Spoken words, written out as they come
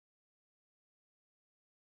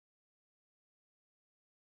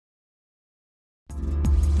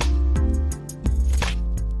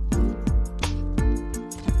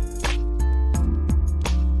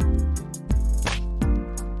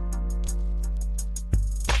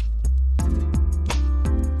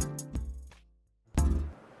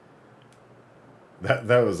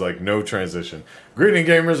That was like no transition. Greeting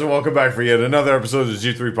gamers and welcome back for yet another episode of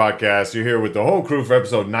the G3 Podcast. You're here with the whole crew for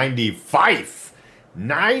episode 95.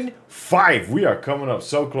 95. We are coming up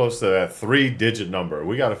so close to that 3-digit number.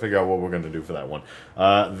 We got to figure out what we're going to do for that one.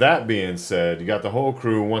 That being said, you got the whole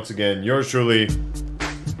crew. Once again, yours truly,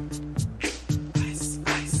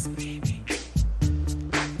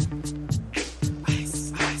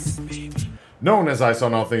 known as Ice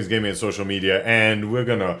on all things gaming and social media, and we're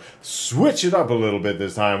gonna switch it up a little bit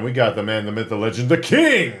this time. We got the man, the myth, the legend, the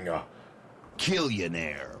king!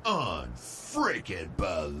 Killionaire. Unfreaking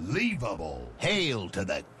believable. Hail to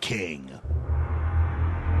the king.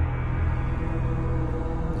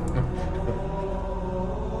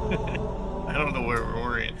 I don't know where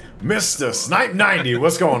we're in. Mr. Snipe 90,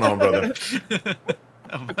 what's going on, brother?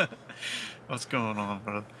 What's going on,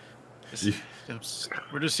 brother?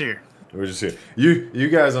 We're just here. We're just here. You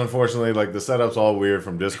guys, unfortunately, like the setup's all weird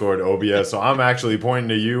from Discord to OBS, so I'm actually pointing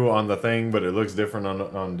to you on the thing, but it looks different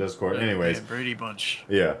on Discord. Anyways, yeah, Brady Bunch.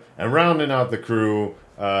 Yeah, and rounding out the crew,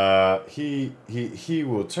 he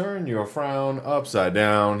will turn your frown upside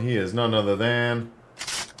down. He is none other than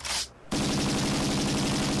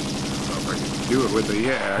Do it with the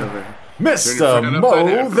Mr.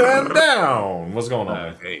 Mo Than Down. What's going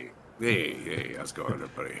on, man? Hey, how's it going,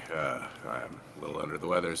 everybody? I'm a little under the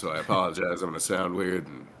weather, so I apologize. I'm going to sound weird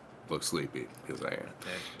and look sleepy, because I am.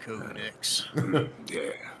 That Codex.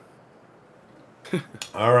 Yeah.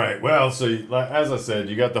 All right, well, so as I said,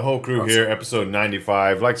 you got the whole crew here, episode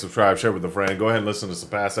 95. Like, subscribe, share with a friend. Go ahead and listen to some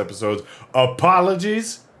past episodes.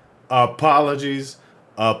 Apologies for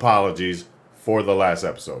the last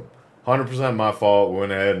episode. 100% my fault. We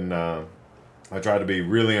went ahead and I tried to be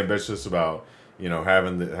really ambitious about,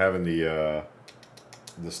 having the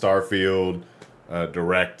Starfield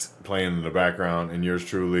direct playing in the background, and yours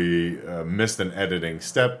truly missed an editing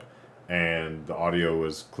step, and the audio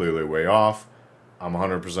was clearly way off. I'm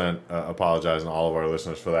 100% apologizing to all of our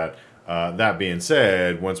listeners for that. That being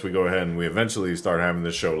said, once we go ahead and we eventually start having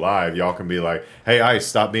this show live, y'all can be like, hey, Ice,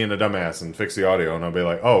 stop being a dumbass and fix the audio. And I'll be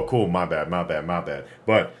like, oh, cool, my bad.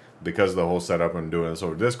 But because of the whole setup and doing this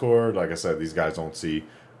over Discord, like I said, these guys don't see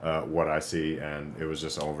what I see, and it was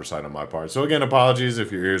just an oversight on my part. So again, apologies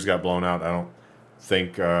if your ears got blown out. I don't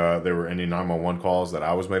think there were any 911 calls that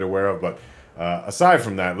I was made aware of, but aside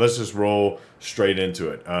from that, let's just roll straight into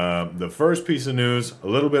it. The first piece of news, a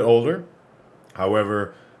little bit older.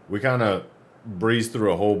 However, we kind of breezed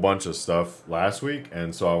through a whole bunch of stuff last week,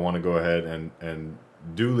 and so I want to go ahead and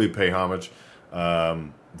duly pay homage.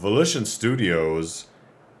 Volition Studios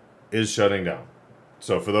is shutting down.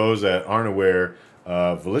 So for those that aren't aware,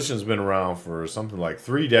 Volition's been around for something like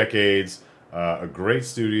 3 decades. A great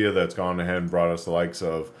studio that's gone ahead and brought us the likes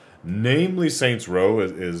of, namely Saints Row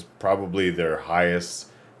is probably their highest,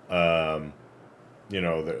 their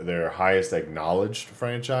highest acknowledged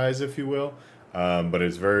franchise, if you will. But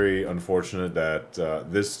it's very unfortunate that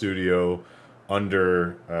this studio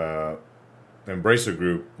under Embracer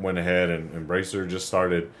Group went ahead, and Embracer just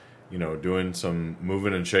started doing some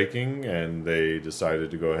moving and shaking, and they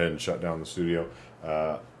decided to go ahead and shut down the studio.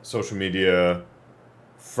 Social media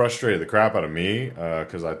frustrated the crap out of me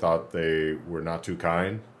because I thought they were not too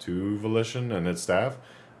kind to Volition and its staff.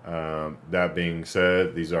 That being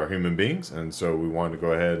said, these are human beings, and so we wanted to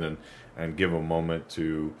go ahead and give a moment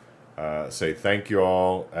to say thank you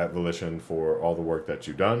all at Volition for all the work that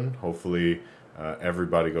you've done. Hopefully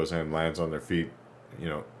everybody goes ahead and lands on their feet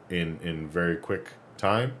in very quick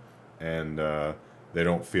time, and they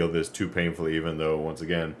don't feel this too painfully, even though, once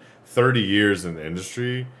again, 30 years in the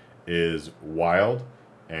industry is wild,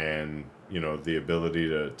 and the ability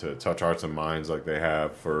to touch hearts and minds like they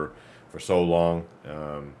have for so long,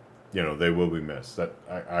 they will be missed. That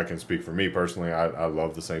I can speak for me personally. I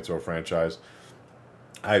love the Saints Row franchise.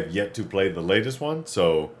 I've yet to play the latest one,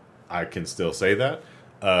 so I can still say that.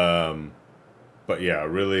 But yeah,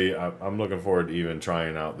 really, I'm looking forward to even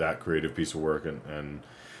trying out that creative piece of work, and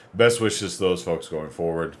best wishes to those folks going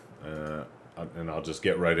forward. And I'll just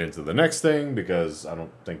get right into the next thing, because I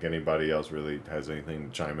don't think anybody else really has anything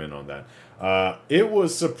to chime in on that. It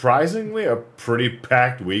was surprisingly a pretty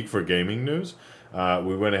packed week for gaming news.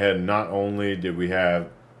 We went ahead, and not only did we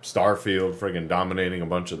have Starfield friggin' dominating a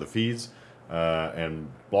bunch of the feeds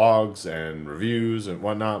and blogs and reviews and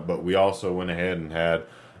whatnot, but we also went ahead and had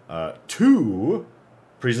 2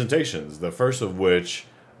 presentations. The first of which,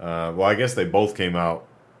 I guess they both came out.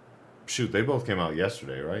 Shoot, they both came out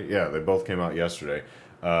yesterday, right? Yeah, they both came out yesterday.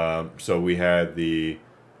 So we had the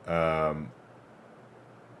Nintendo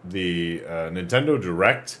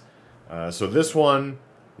Direct. So this one,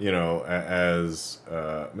 as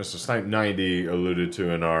Mr. Snipe 90 alluded to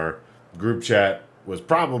in our group chat, was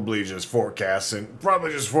probably just forecasting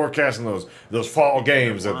those fall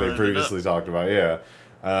games that they Line it previously talked about. Yeah.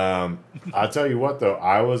 I'll tell you what, though,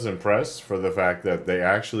 I was impressed for the fact that they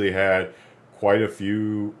actually had quite a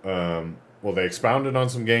few. Well, they expounded on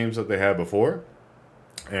some games that they had before,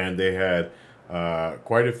 and they had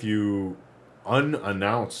quite a few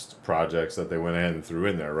unannounced projects that they went ahead and threw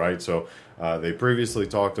in there, right? So they previously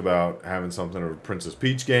talked about having something of a Princess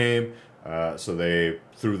Peach game. So they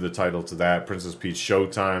threw the title to that, Princess Peach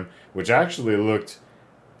Showtime, which actually looked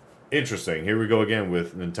interesting. Here we go again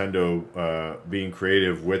with Nintendo being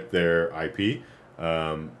creative with their IP.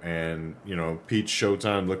 And you know, Peach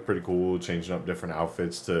Showtime looked pretty cool, changing up different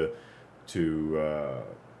outfits to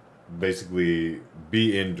basically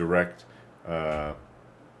be in oh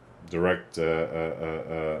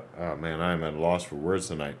man, I'm at a loss for words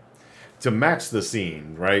tonight. To match the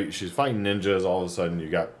scene, right? She's fighting ninjas. All of a sudden, you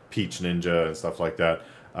got Peach Ninja and stuff like that.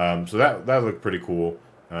 So that looked pretty cool.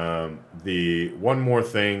 The one more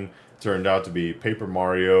thing turned out to be Paper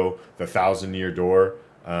Mario: The Thousand Year Door.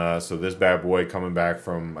 So this bad boy coming back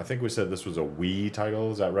from, I think we said this was a Wii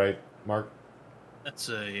title. Is that right, Mark? That's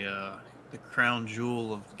the crown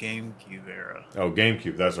jewel of GameCube era. Oh,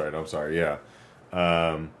 GameCube. That's right. I'm sorry. Yeah.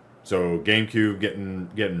 So GameCube getting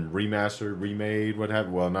remastered, remade, what have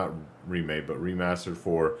you. Well, not remade, but remastered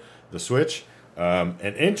for the Switch. An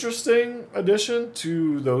interesting addition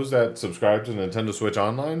to those that subscribe to Nintendo Switch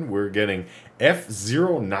Online. We're getting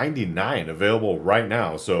F-099 available right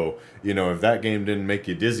now. So, you know, if that game didn't make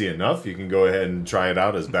you dizzy enough, you can go ahead and try it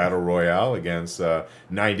out as Battle Royale against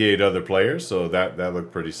 98 other players. So that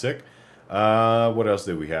looked pretty sick. What else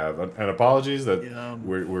did we have? And apologies that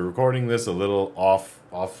we're recording this a little off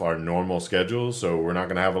our normal schedule, so we're not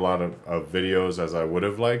going to have a lot of videos as I would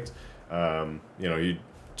have liked. You know, you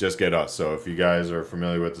just get us. So if you guys are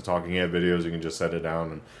familiar with the Talking Head videos, you can just set it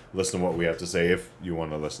down and listen to what we have to say if you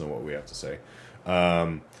want to listen to what we have to say.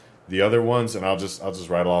 The other ones, and I'll just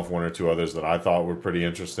rattle off one or two others that I thought were pretty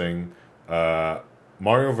interesting.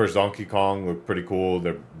 Mario vs. Donkey Kong looked pretty cool.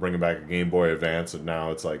 They're bringing back a Game Boy Advance, and now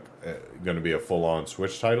it's like going to be a full-on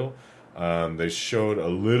Switch title. They showed a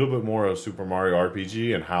little bit more of Super Mario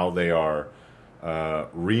RPG and how they are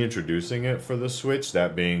reintroducing it for the Switch.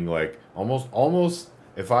 That being like almost,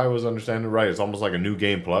 if I was understanding it right, it's almost like a new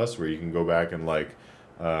game plus where you can go back and like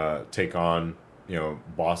take on, you know,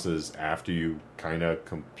 bosses after you kind of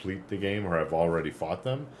complete the game or have already fought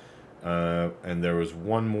them. And there was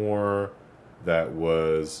one more that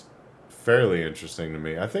was fairly interesting to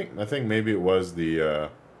me. I think maybe it was the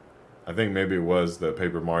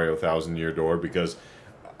Paper Mario Thousand Year Door, because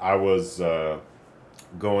I was I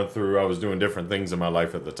was doing different things in my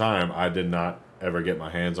life at the time. I did not ever get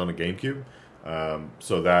my hands on a GameCube,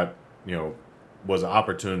 so that, you know, was an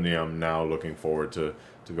opportunity I'm now looking forward to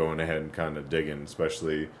going ahead and kind of digging.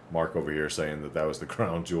 Especially Mark over here saying that was the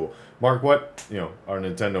crown jewel. Mark, what, you know, our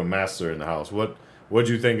Nintendo master in the house, what'd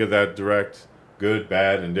you think of that direct? Good,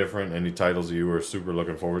 bad, indifferent? Any titles that you were super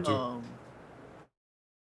looking forward to?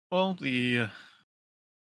 Well, I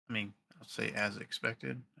mean, I'll say as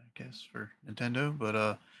expected, I guess, for Nintendo,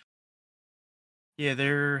 but yeah,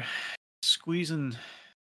 they're squeezing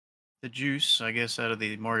the juice, I guess, out of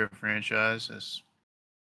the Mario franchise, as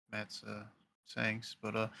Matt's saying.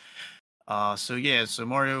 But so yeah, so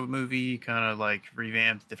Mario movie kind of like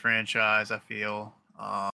revamped the franchise, I feel.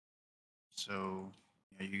 So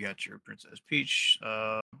you got your Princess Peach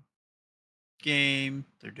game.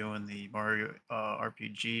 They're doing the Mario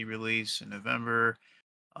RPG release in November.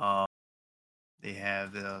 They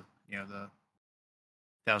have the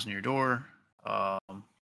Thousand Year Door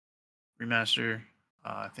remaster.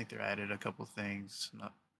 I think they added a couple things.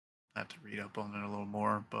 Not have to read up on it a little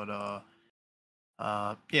more, but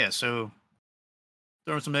yeah. So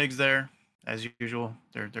throwing some eggs there as usual.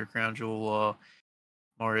 Their crown jewel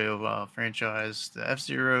Mario franchise. The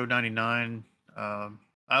F-099.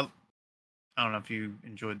 I don't know if you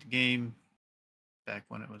enjoyed the game back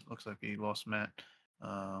when it was. Looks like we lost Matt,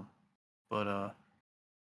 but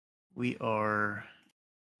we are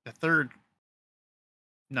the third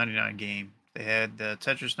 99 game. They had the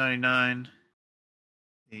Tetris 99,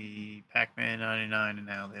 the Pac-Man 99, and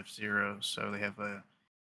now the F-Zero. So they have a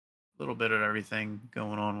little bit of everything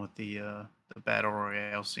going on with the battle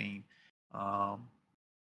royale scene. Yeah,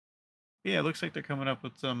 it looks like they're coming up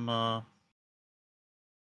with some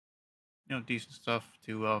decent stuff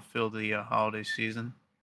to fill the holiday season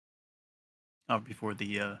before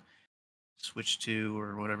the Switch 2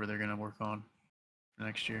 or whatever they're going to work on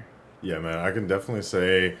next year. Yeah, man, I can definitely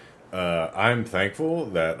say I'm thankful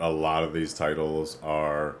that a lot of these titles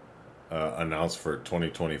are announced for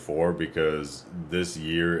 2024 because this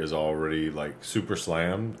year is already like super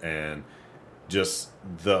slammed and just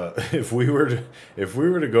the if we were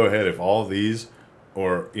to go ahead, if all these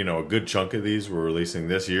or a good chunk of these were releasing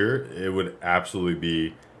this year, it would absolutely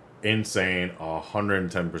be insane,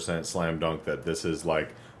 110% slam dunk that this is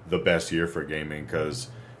like the best year for gaming because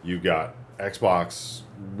you've got Xbox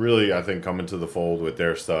really, I think, coming to the fold with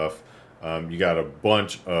their stuff. You got a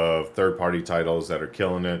bunch of third party titles that are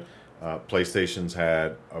killing it. PlayStation's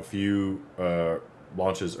had a few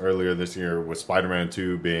launches earlier this year with Spider-Man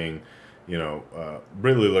 2 being,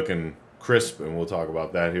 really looking crisp, and we'll talk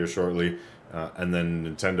about that here shortly. And then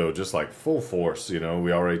Nintendo just like full force. We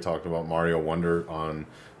already talked about Mario Wonder on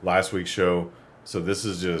last week's show, so this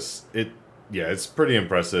is just it. Yeah, it's pretty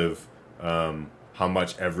impressive how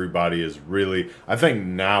much everybody is really. I think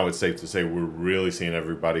now it's safe to say we're really seeing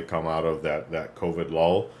everybody come out of that COVID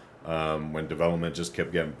lull when development just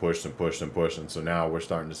kept getting pushed and pushed and pushed, and so now we're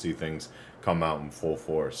starting to see things come out in full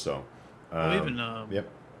force. So, well, even yep.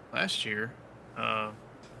 last year, I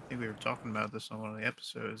think we were talking about this on one of the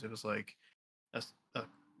episodes. It was like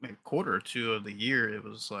maybe a quarter or two of the year, it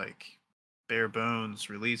was like bare bones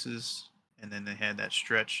releases, and then they had that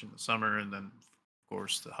stretch in the summer, and then of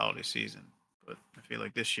course the holiday season. But I feel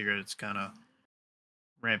like this year it's kind of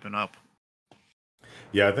ramping up.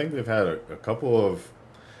 Yeah, I think they've had a couple of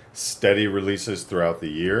steady releases throughout the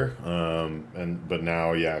year, but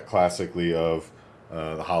now, yeah, classically of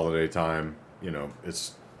the holiday time,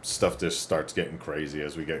 it's stuff just starts getting crazy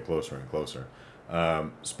as we get closer and closer.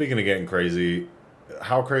 Speaking of getting crazy,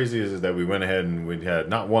 how crazy is it that we went ahead and we had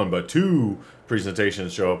not one but two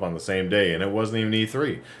presentations show up on the same day, and it wasn't even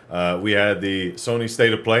E3. We had the Sony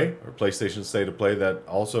State of Play or PlayStation State of Play that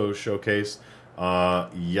also showcased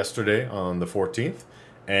yesterday on the 14th.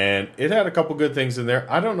 And it had a couple good things in there.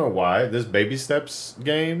 I don't know why this Baby Steps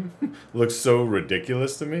game looks so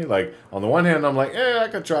ridiculous to me. Like, on the one hand, I'm like, I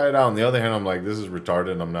could try it out. On the other hand, I'm like, this is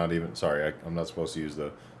retarded. I'm not even, sorry, I'm not supposed to use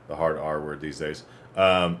the hard R word these days.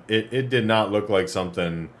 It did not look like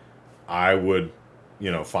something I would,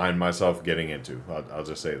 find myself getting into. I'll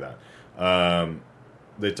just say that.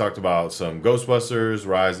 They talked about some Ghostbusters,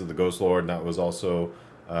 Rise of the Ghost Lord, and that was also,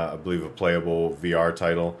 I believe, a playable VR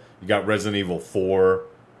title. You got Resident Evil 4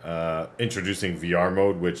 introducing VR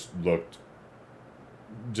mode, which looked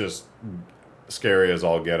just scary as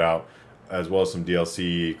all get out, as well as some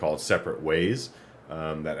DLC called Separate Ways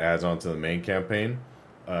that adds on to the main campaign.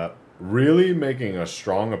 Really making a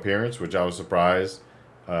strong appearance, which I was surprised.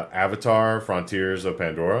 Avatar: Frontiers of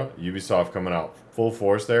Pandora, Ubisoft coming out full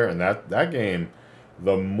force there, and that game.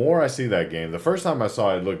 The more I see that game, the first time I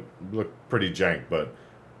saw it looked pretty jank, but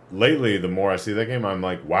lately the more I see that game, I'm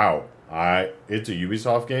like, wow, it's a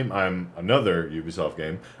Ubisoft game. Another Ubisoft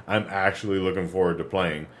game. I'm actually looking forward to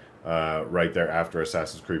playing right there after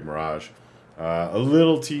Assassin's Creed Mirage. A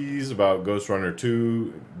little tease about Ghost Runner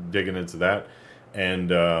 2, digging into that,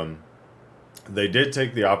 and they did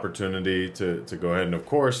take the opportunity to go ahead and, of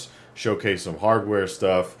course, showcase some hardware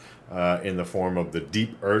stuff in the form of the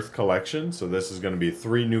Deep Earth collection. So this is going to be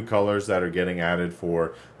 3 new colors that are getting added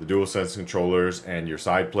for the DualSense controllers and your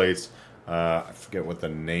side plates. I forget what the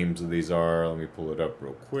names of these are. Let me pull it up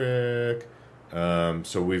real quick.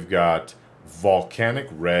 So we've got Volcanic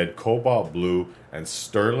Red, Cobalt Blue, and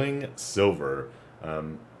Sterling Silver.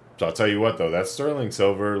 So I'll tell you what, though, that Sterling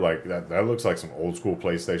Silver, like that looks like some old school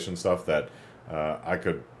PlayStation stuff that I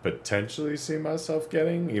could potentially see myself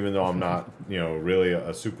getting, even though I'm not, really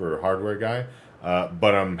a super hardware guy.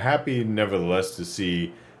 But I'm happy, nevertheless, to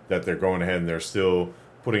see that they're going ahead and they're still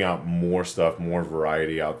putting out more stuff, more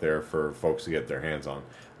variety out there for folks to get their hands on.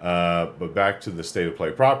 But back to the State of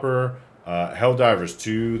Play proper, Helldivers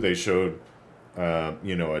 2, they showed, a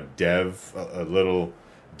little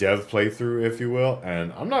dev playthrough, if you will,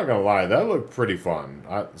 and I'm not gonna lie, that looked pretty fun.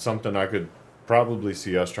 Something I could probably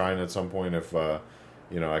see us trying at some point if I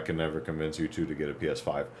can never convince you two to get a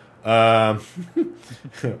PS5.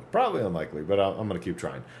 Probably unlikely, but I'm gonna keep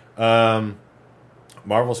trying.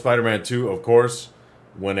 Marvel Spider-Man 2, of course,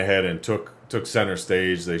 went ahead and took center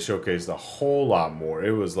stage. They showcased a whole lot more.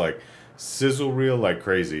 It was like sizzle reel like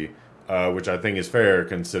crazy, which I think is fair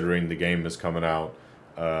considering the game is coming out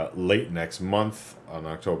late next month on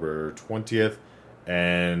October 20th.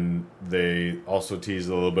 And they also teased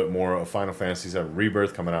a little bit more of Final Fantasy VII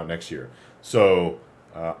Rebirth coming out next year. So,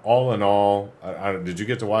 all in all, did you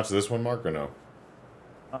get to watch this one, Mark, or no?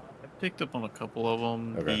 I picked up on a couple of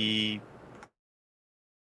them. Okay.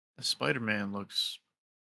 The Spider-Man looks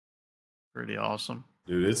pretty awesome.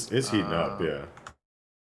 Dude, it's heating up, yeah.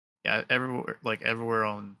 Yeah, everywhere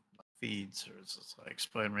on feeds, it's like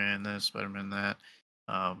Spider-Man this, Spider-Man that.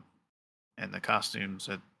 and the costumes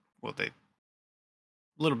that they a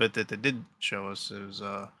little bit that they did show us is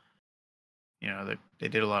they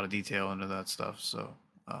did a lot of detail into that stuff, so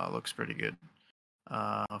looks pretty good.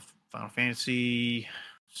 Final Fantasy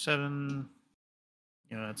 7,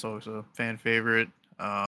 it's always a fan favorite.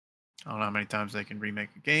 I don't know how many times they can remake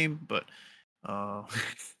a game, but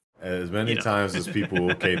as many times as people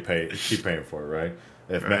will keep paying for it, right?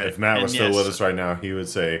 Right. If Matt was And still with yes, us right now, he would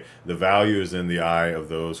say the value is in the eye of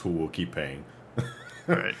those who will keep paying.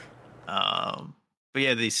 right. But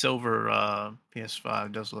yeah, the silver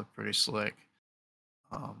PS5 does look pretty slick.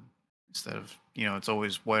 Instead of it's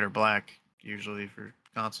always white or black usually for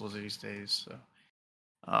consoles these days. So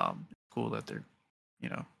it's cool that they're you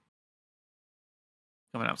know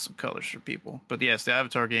coming out with some colors for people. But yes, the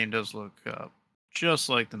Avatar game does look just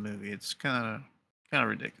like the movie. It's kind of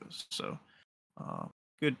ridiculous. So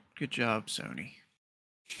good job, Sony.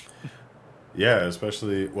 Yeah,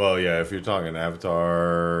 especially if you're talking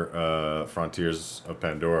Avatar, Frontiers of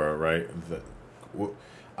Pandora, right?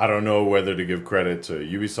 I don't know whether to give credit to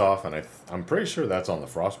Ubisoft, and I'm pretty sure that's on the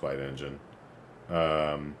Frostbite engine,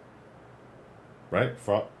 right?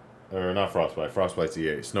 Or not Frostbite. Frostbite's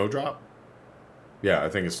EA. Snowdrop. Yeah, I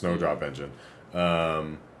think it's Snowdrop engine,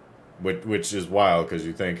 which is wild because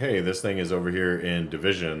you think, hey, this thing is over here in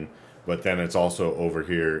Division, but then it's also over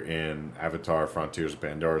here in Avatar: Frontiers of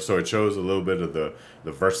Pandora. So it shows a little bit of the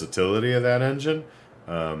versatility of that engine.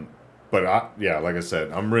 But like I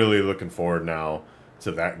said, I'm really looking forward now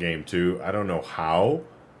to that game too. I don't know how,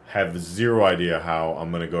 have zero idea how I'm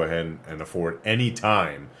going to go ahead and afford any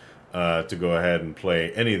time to go ahead and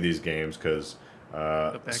play any of these games because.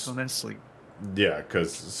 Go back on that sleep. Yeah,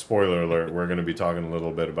 because spoiler alert, we're going to be talking a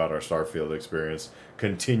little bit about our Starfield experience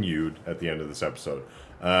continued at the end of this episode.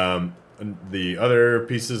 The other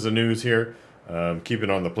pieces of news here,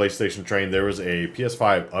 keeping on the PlayStation train, there was a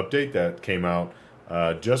PS5 update that came out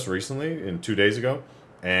just recently, 2 days ago,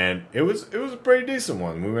 and it was a pretty decent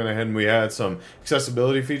one. We went ahead and we had some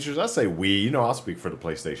accessibility features. I say we, I'll speak for the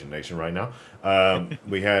PlayStation Nation right now.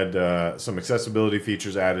 We had some accessibility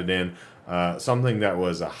features added in. Something that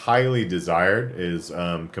was highly desired is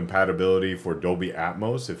compatibility for Dolby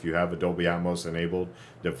Atmos. If you have a Dolby Atmos enabled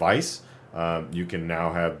device, you can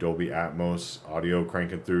now have Dolby Atmos audio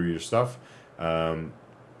cranking through your stuff. And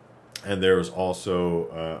there was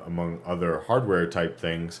also, among other hardware type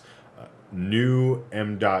things, new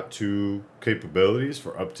M.2 capabilities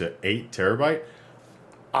for up to 8 terabyte.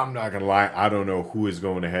 I'm not gonna lie, I don't know who is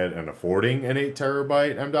going ahead and affording an 8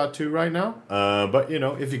 terabyte M.2 right now. But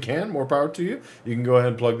if you can, more power to you. You can go ahead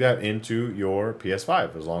and plug that into your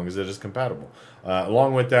PS5 as long as it is compatible.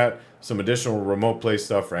 Along with that, some additional remote play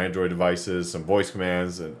stuff for Android devices, some voice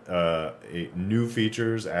commands, and new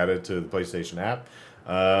features added to the PlayStation app.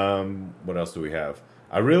 What else do we have?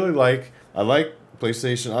 I like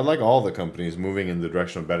PlayStation. I like all the companies moving in the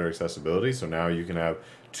direction of better accessibility. So now you can have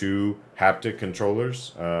 2 haptic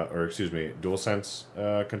controllers, DualSense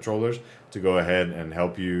controllers, to go ahead and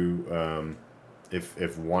help you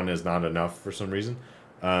if one is not enough for some reason.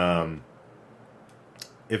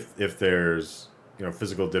 If there's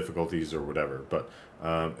physical difficulties or whatever, but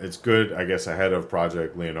it's good, I guess, ahead of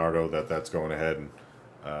Project Leonardo that's going ahead and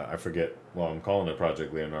I forget. Well, I'm calling it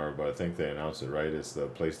Project Leonardo, but I think they announced it right. It's the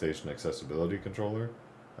PlayStation Accessibility Controller,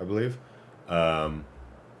 I believe.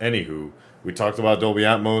 Anywho, we talked about Dolby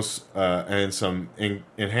Atmos and some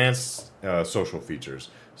enhanced social features.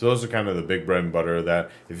 So those are kind of the big bread and butter of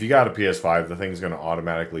that. If you got a PS5, the thing's going to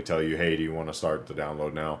automatically tell you, hey, do you want to start the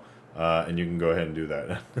download now? And you can go ahead and do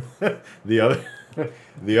that.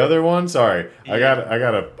 The other one, sorry, I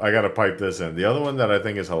gotta pipe this in. The other one that I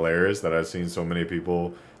think is hilarious that I've seen so many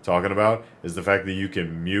people talking about is the fact that you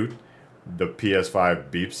can mute the PS5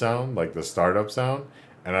 beep sound, like the startup sound.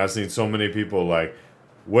 And I've seen so many people like,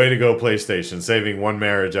 way to go, PlayStation, saving one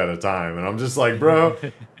marriage at a time. And I'm just like, bro,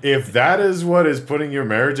 if that is what is putting your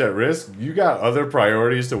marriage at risk, you got other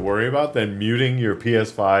priorities to worry about than muting your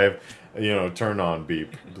PS5, turn on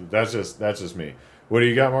beep. That's just me. What do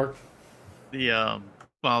you got, Mark?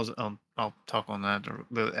 I'll talk on that. I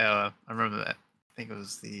remember that. I think it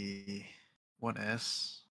was the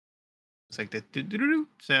 1S. It's like the do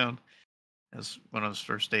sound. That's when I was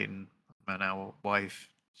first dating my now wife.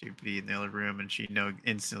 She'd be in the other room and she'd know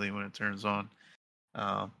instantly when it turns on.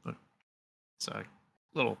 But it's a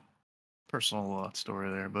little personal story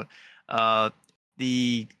there. But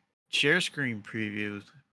the share screen preview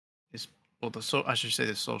is I should say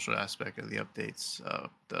the social aspect of the updates.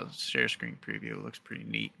 The share screen preview looks pretty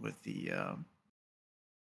neat with the.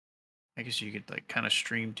 I guess you could like kind of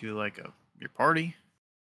stream to like your party,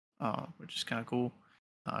 which is kind of cool.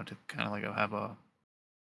 To kind of like have a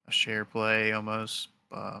a share play almost.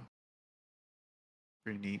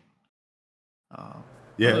 Pretty neat. Other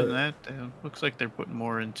Yeah, than that, looks like they're putting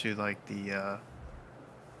more into like the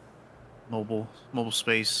mobile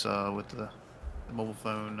space with the mobile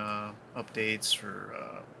phone updates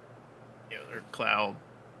for their cloud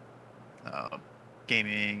uh,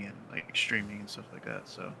 gaming and like streaming and stuff like that.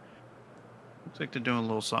 So looks like they're doing a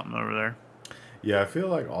little something over there. yeah. I feel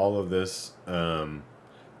like all of this, well,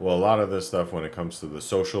 a lot of this stuff when it comes to the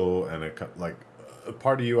social and like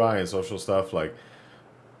part of UI and social stuff, like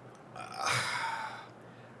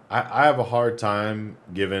I have a hard time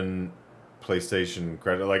giving PlayStation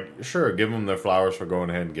credit. Like, sure, give them their flowers for going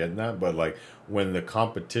ahead and getting that, but like when the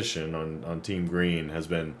competition on Team Green has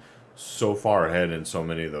been so far ahead in so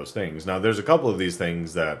many of those things. Now, there's a couple of these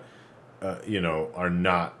things that are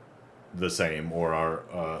not the same or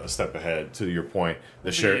are a step ahead. To your point,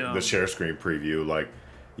 Well, the share screen preview, like.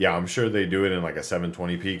 Yeah, I'm sure they do it in like a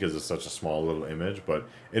 720p because it's such a small little image, but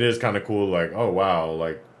it is kind of cool. Like, oh wow,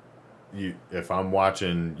 like if I'm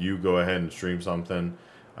watching you go ahead and stream something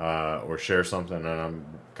or share something and I'm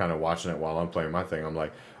kind of watching it while I'm playing my thing, I'm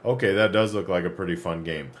like, okay, that does look like a pretty fun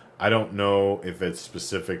game. I don't know if it's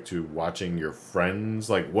specific to watching your friends,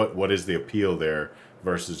 like what is the appeal there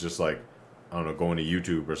versus just like, I don't know, going to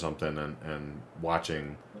YouTube or something and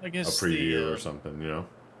watching I a guess preview or something, you know?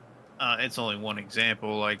 it's only one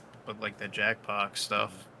example, but like the Jackbox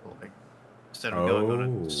stuff, like instead of going on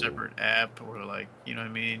a Oh, separate app or like you know what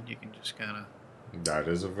I mean, you can just kind of that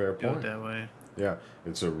is a fair do it point. that way. Yeah,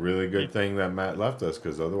 it's a really Yeah. good thing that Matt left us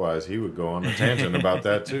because otherwise he would go on a tangent about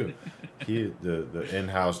that too. The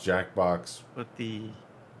in-house Jackbox But the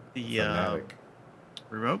fanatic.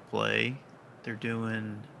 remote play, they're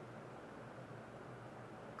doing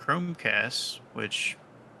Chromecast, which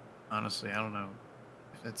honestly I don't know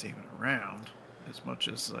if that's even around as much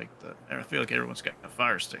as like I feel like everyone's got the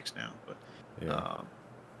Fire Sticks now, but Yeah, um,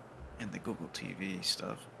 and the Google TV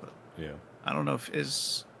stuff. But yeah. I don't know if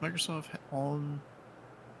is Microsoft on.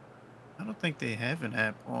 I don't think they have an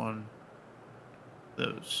app on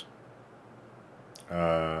those.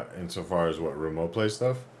 Insofar as what remote play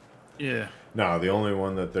stuff, Yeah. no, the only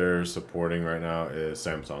one that they're supporting right now is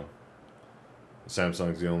Samsung.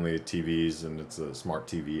 Samsung's the only TVs, and it's a smart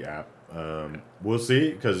TV app. Okay. We'll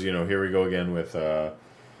see, because here we go again with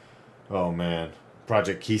oh man,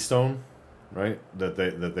 Project Keystone, right? That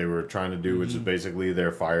they were trying to do, which is Mm-hmm. basically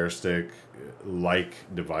their Fire Stick like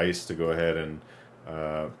device to go ahead and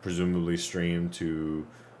presumably stream to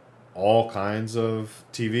all kinds of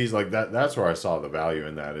TVs. Like that's where I saw the value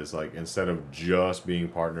in that, is like instead of just being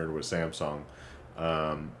partnered with Samsung,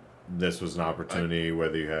 um, this was an opportunity,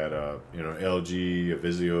 whether you had a LG, a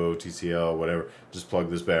Vizio, TCL, whatever, just plug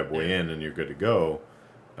this bad boy Yeah. in and you're good to go.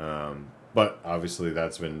 But obviously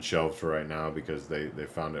that's been shelved for right now because they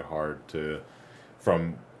found it hard to,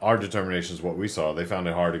 from our determinations, what we saw, they found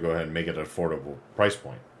it hard to go ahead and make it an affordable price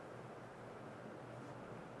point.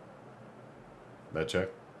 That check?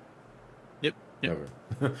 Yep. Yep.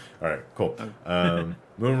 Okay. All right, cool. Oh.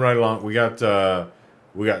 Moving right along, we got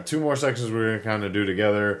two more sections we're gonna kind of do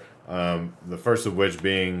together. The first of which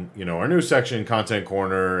being, our new section, Content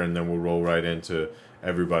Corner, and then we'll roll right into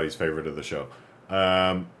everybody's favorite of the show.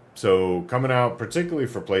 So coming out particularly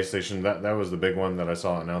for PlayStation, that was the big one that I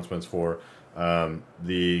saw announcements for.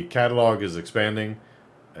 The catalog is expanding,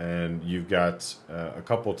 and you've got a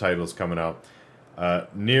couple titles coming out.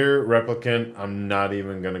 Near Replicant, I'm not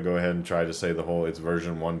even going to go ahead and try to say the whole it's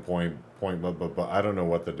version 1 but I don't know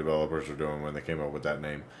what the developers are doing when they came up with that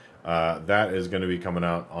name. That is going to be coming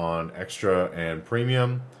out on Extra and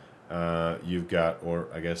Premium. You've got, or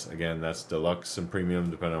I guess again that's Deluxe and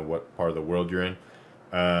Premium depending on what part of the world you're in.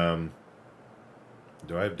 Um,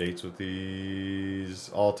 do I have dates with these?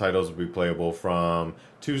 All titles will be playable from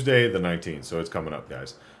Tuesday the 19th, so it's coming up,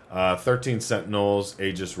 guys. 13 Sentinels,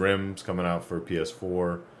 Aegis Rim's coming out for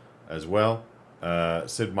PS4 as well.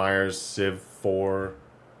 Sid Meier's Civ 4,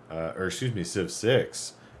 Civ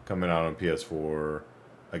 6 coming out on PS4.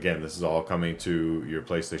 Again, this is all coming to your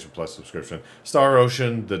PlayStation Plus subscription. Star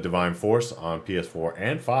Ocean, The Divine Force on PS4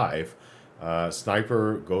 and 5.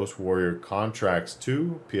 Sniper Ghost Warrior Contracts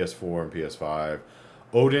 2, PS4 and PS5.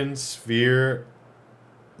 Odin Sphere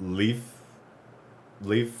Leaf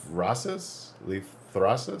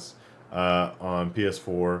Thrasis on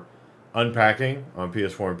PS4. Unpacking on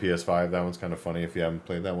PS4 and PS5. That one's kind of funny if you haven't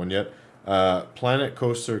played that one yet. Planet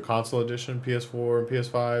Coaster Console Edition, PS4 and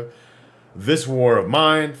PS5. This War of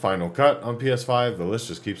Mine, Final Cut on PS5. The list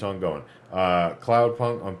just keeps on going.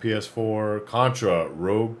 Cloudpunk on PS4. Contra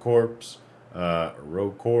Rogue Corps,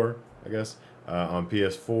 Rogue Core, I guess, on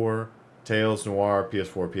PS4. Tales Noir,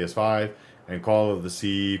 PS4, PS5, and Call of the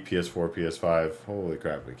Sea, PS4, PS5. Holy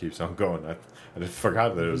crap, it keeps on going. I just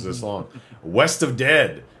forgot that it was this long. West of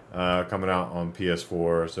Dead, coming out on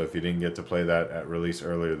PS4, so if you didn't get to play that at release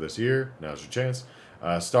earlier this year, now's your chance.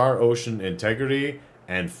 Star Ocean Integrity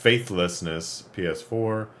and Faithlessness,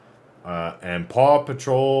 PS4. And Paw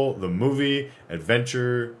Patrol, the movie,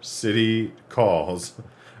 Adventure City Calls,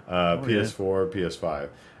 PS4,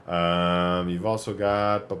 PS5. You've also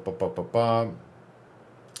got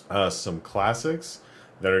some classics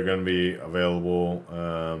that are going to be available.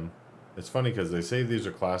 It's funny because they say these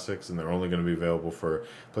are classics and they're only going to be available for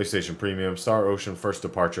PlayStation Premium. Star Ocean First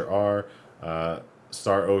Departure R,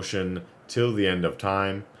 Star Ocean Till the End of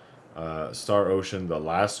Time, Star Ocean The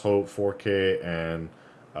Last Hope 4K and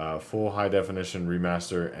full high definition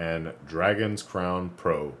remaster, and Dragon's Crown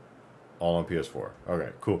Pro, all on PS4.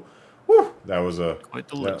 Okay, cool. Woo! That was quite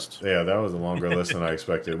the list. Yeah, that was a longer list than I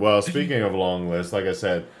expected. Well, speaking of a long list, like I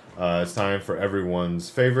said, it's time for everyone's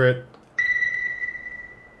favorite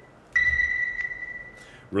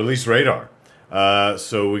release radar.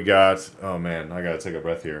 So we got. Oh man, I gotta take a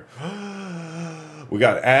breath here. We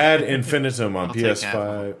got Ad Infinitum on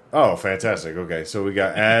PS5. Oh, fantastic. Okay, so we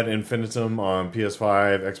got Ad Infinitum on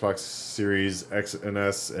PS5, Xbox Series X and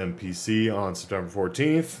S, and PC on September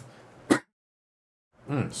 14th.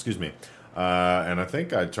 Excuse me. And I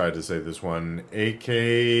think I tried to say this one. AK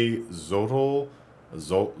Zolotl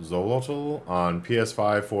on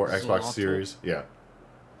PS5 for Xbox Series. Yeah.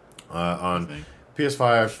 On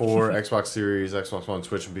PS5 for Xbox Series, Xbox One,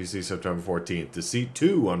 Switch, and PC September 14th. Deceit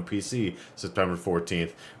 2 on PC September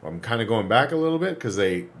 14th. I'm kind of going back a little bit because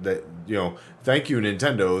they thank you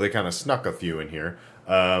Nintendo. They kind of snuck a few in here.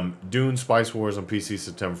 Dune Spice Wars on PC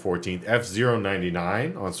September 14th.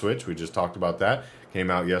 F-099 on Switch. We just talked about that.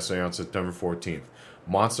 Came out yesterday on September 14th.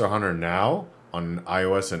 Monster Hunter Now on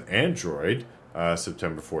iOS and Android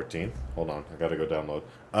September 14th. Hold on. I got to go download.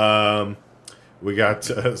 We got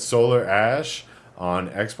Solar Ash on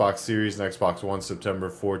Xbox Series and Xbox One September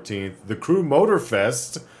 14th. The Crew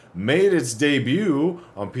Motorfest made its debut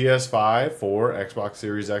on PS5 for Xbox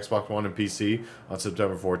Series, Xbox One, and PC on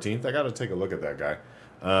September 14th. I got to take a look at that guy.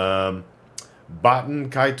 Baten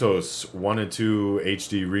Kaitos 1 and 2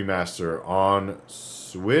 HD Remaster on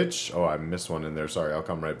Switch. Oh, I missed one in there. Sorry, I'll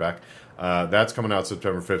come right back. That's coming out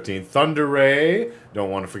September 15th. Thunder Ray.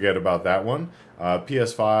 Don't want to forget about that one.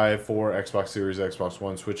 PS5 for Xbox Series, Xbox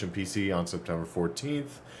One, Switch, and PC on September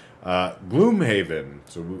 14th. Gloomhaven.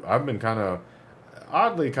 So I've been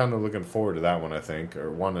oddly looking forward to that one, I think, or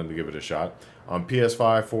wanting to give it a shot. On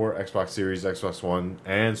PS5 for Xbox Series, Xbox One,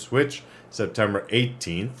 and Switch, September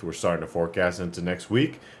 18th. We're starting to forecast into next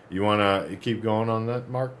week. You want to keep going on that,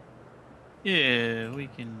 Mark? Yeah, we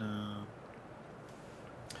can.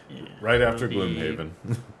 Right after Gloomhaven.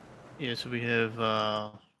 Yeah, so we have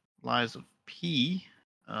Lies of P.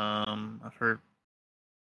 I've heard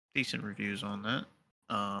decent reviews on that.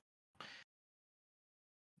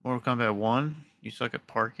 Mortal Kombat 1. You suck at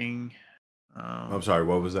parking. I'm sorry,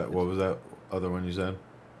 what was that? What was that other one you said?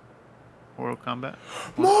 Mortal Kombat.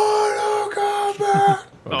 Mortal Kombat!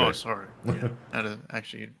 Okay. Oh, sorry. Yeah, I had to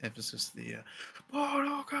actually emphasis the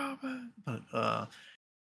Mortal Kombat. But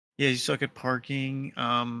yeah, you suck at parking.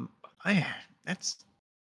 That's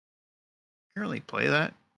currently play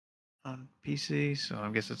that on PC, so I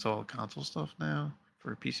guess it's all console stuff now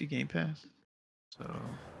for PC Game Pass. So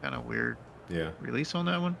kind of weird. Yeah. Release on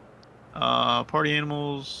that one. Party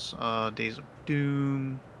Animals, Days of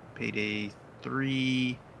Doom, Payday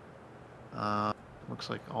 3. Looks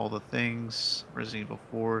like All the Things, Resident Evil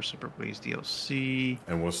 4, Super Ways DLC.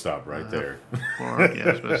 And we'll stop right there.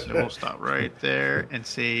 We'll stop right there and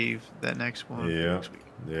save that next one for next week.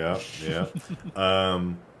 Yeah.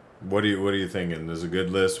 What are you thinking? There's a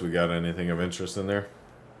good list. We got anything of interest in there?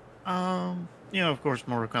 Of course,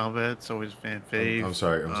 Mortal Kombat. It's always fan fave. I'm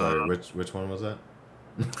sorry. Which one was that?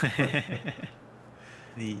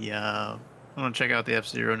 I want to check out the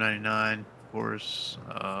F-099, of course.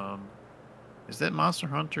 Is that Monster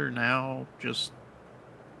Hunter now just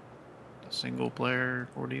a single player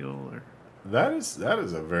ordeal, or? That is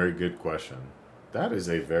a very good question. That is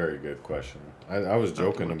a very good question. I was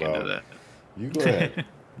joking about that. You go ahead.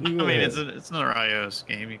 It's another iOS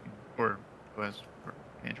game. You can, or OS or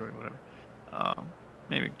Android, whatever.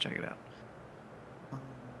 Maybe check it out.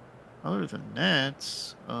 Other than that,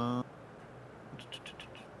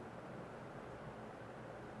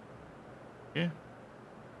 yeah.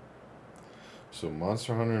 So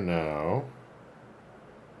Monster Hunter Now.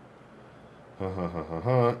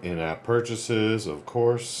 In-app purchases, of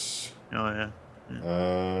course. Oh yeah.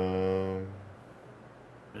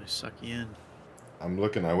 Really suck you in. I'm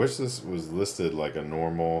looking. I wish this was listed like a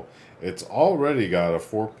normal. It's already got a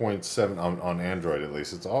 4.7 on Android at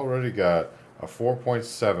least. It's already got a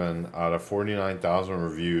 4.7 out of 49,000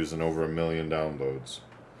 reviews and over 1 million downloads.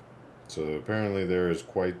 So apparently there is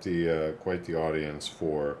quite the audience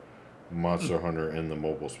for Monster Hunter in the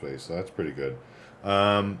mobile space. So that's pretty good.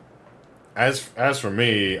 As for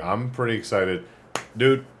me, I'm pretty excited,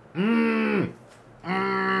 dude.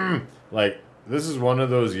 Like this is one of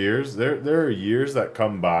those years. There are years that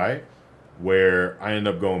come by where I end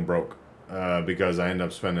up going broke because I end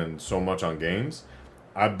up spending so much on games.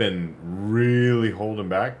 I've been really holding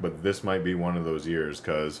back, but this might be one of those years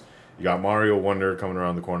because you got Mario Wonder coming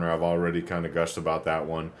around the corner. I've already kind of gushed about that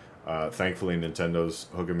one. Thankfully, Nintendo's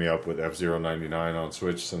hooking me up with F-Zero 99 on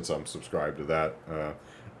Switch since I'm subscribed to that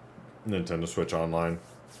Nintendo Switch Online.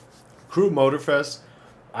 Crew Motorfest,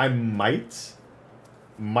 I might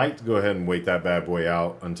go ahead and wait that bad boy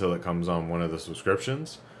out until it comes on one of the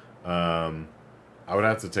subscriptions. I would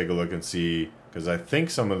have to take a look and see because I think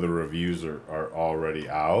some of the reviews are already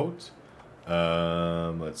out.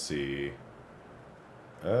 Let's see.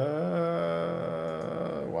 Why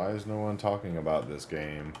is no one talking about this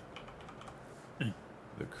game?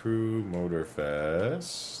 The Crew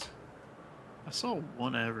Motorfest. I saw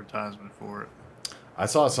one advertisement for it. I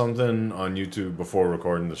saw something on YouTube before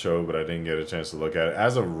recording the show, but I didn't get a chance to look at it.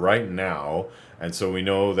 As of right now, and so we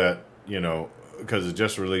know that, because it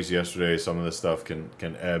just released yesterday, some of this stuff can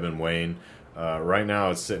ebb and wane. Right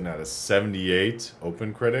now, it's sitting at a 78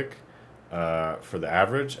 Open Critic for the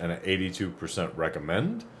average and an 82%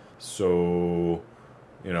 recommend. So,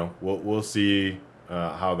 we'll see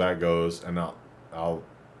how that goes, and I'll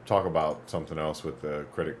talk about something else with the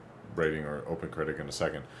critic rating or Open Critic in a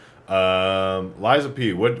second. Liza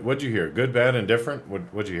P, what'd you hear? Good, bad, and different?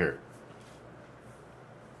 What'd you hear?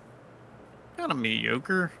 Kind of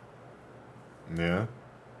mediocre. Yeah.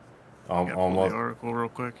 Almost the article real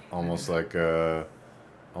quick. Almost like a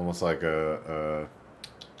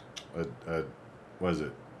what is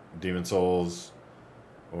it? Demon Souls,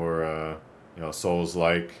 or Souls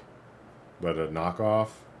like, but a knockoff.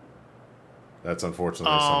 That's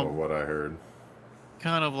unfortunately some of what I heard.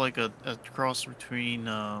 Kind of like a cross between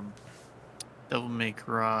Devil May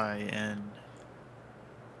Cry and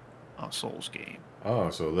a Souls game.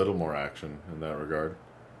 Oh, so a little more action in that regard.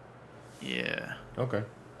 Yeah. Okay.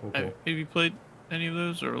 Cool. Have you played any of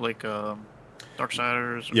those, or like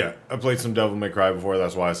Darksiders? Yeah, I played some Devil May Cry before.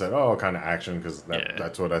 That's why I said, kind of action, because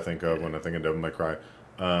that's what I think of when I think of Devil May Cry.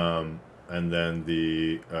 And then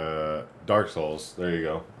the Dark Souls. There you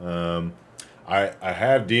go. I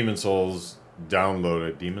have Demon's Souls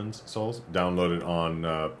downloaded on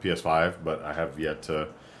PS5, but I have yet to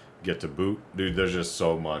get to boot. Dude, there's just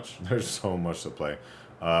so much. There's so much to play.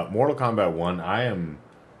 Mortal Kombat 1,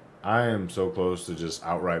 I am so close to just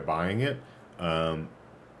outright buying it.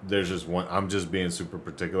 There's just one. I'm just being super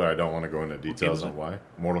particular. I don't want to go into details on why.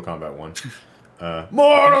 Mortal Kombat 1.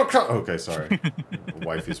 Mortal Kombat. Okay, sorry.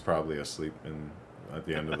 Wifey's probably asleep at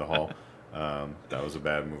the end of the hall. That was a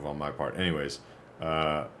bad move on my part. Anyways,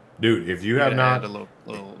 dude, if you have not, add a little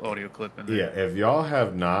audio clip in there. Yeah, if y'all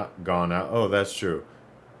have not gone out, that's true.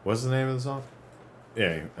 What's the name of the song?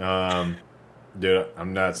 Yeah, dude,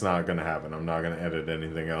 that's not gonna happen. I'm not gonna edit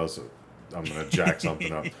anything else. I'm gonna jack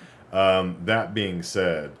something up. That being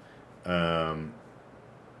said,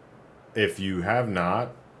 if you have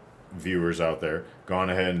not, viewers out there, gone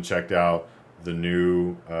ahead and checked out the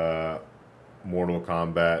new Mortal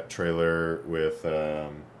Kombat trailer with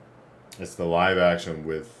it's the live action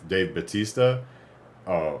with Dave Bautista.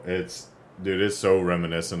 Oh, it's so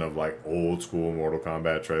reminiscent of like old school Mortal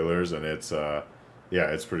Kombat trailers, and it's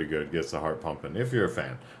pretty good. Gets the heart pumping if you're a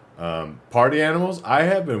fan. Party Animals, I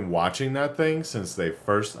have been watching that thing since they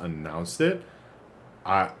first announced it.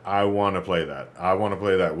 I want to play that. I want to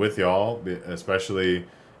play that with y'all, especially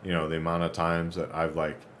the amount of times that I've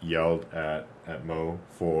like yelled at Mo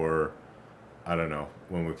for, I don't know,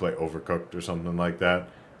 when we play Overcooked or something like that.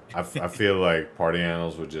 I feel like Party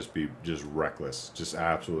Animals would just be reckless, just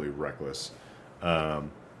absolutely reckless.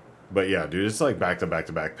 But yeah, dude, it's like back to back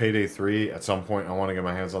to back. Payday 3, at some point I want to get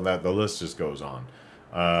my hands on that. The list just goes on.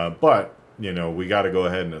 But, we got to go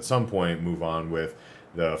ahead and at some point move on with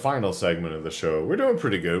the final segment of the show. We're doing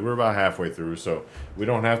pretty good. We're about halfway through, so we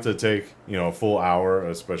don't have to take, a full hour,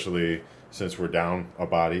 especially since we're down a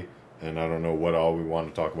body, and I don't know what all we want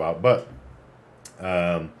to talk about. But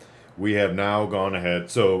we have now gone ahead.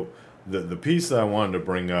 So the piece that I wanted to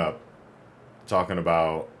bring up, talking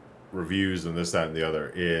about reviews and this, that, and the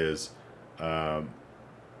other, is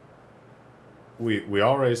we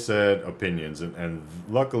already said opinions, and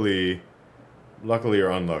luckily luckily or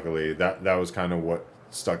unluckily, that was kind of what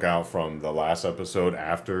stuck out from the last episode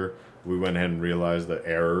after we went ahead and realized the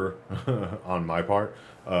error on my part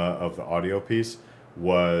of the audio piece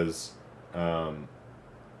was Starfield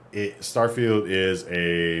is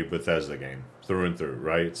a Bethesda game through and through,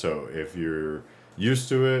 right? So if you're used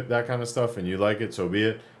to it, that kind of stuff, and you like it, so be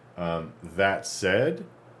it. That said,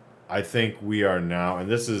 I think we are now, and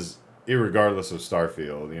this is irregardless of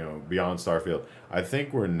Starfield, beyond Starfield, I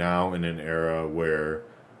think we're now in an era where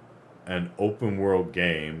an open world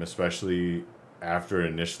game, especially after it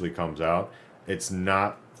initially comes out, it's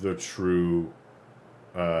not the true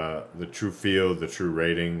feel, the true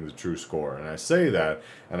rating, the true score. And I say that,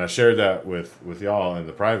 and I shared that with y'all in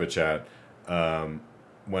the private chat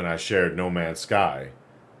when I shared No Man's Sky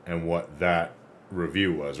and what that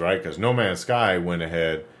review was, right? Because No Man's Sky went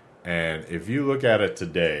ahead, and if you look at it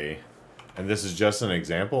today, and this is just an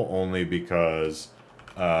example only because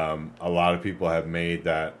a lot of people have made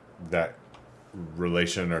that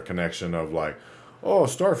relation or connection of like, oh,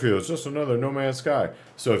 Starfield is just another No Man's Sky.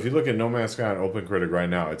 So if you look at No Man's Sky on OpenCritic right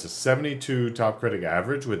now, it's a 72 top critic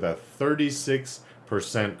average with a 36%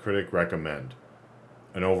 critic recommend,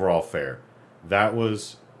 an overall fair. That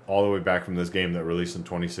was all the way back from this game that released in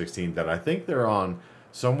 2016 that I think they're on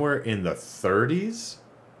somewhere in the 30s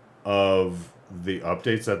of the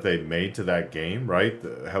updates that they've made to that game, right?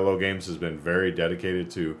 Hello Games has been very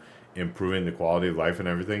dedicated to improving the quality of life and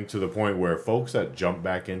everything to the point where folks that jump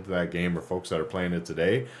back into that game or folks that are playing it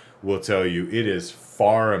today will tell you it is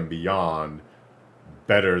far and beyond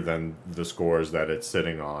better than the scores that it's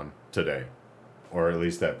sitting on today, or at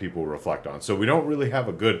least that people reflect on. So we don't really have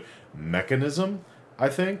a good mechanism, I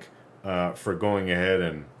think, for going ahead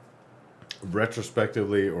and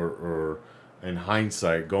retrospectively or in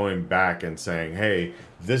hindsight going back and saying, hey,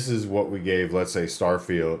 this is what we gave, let's say,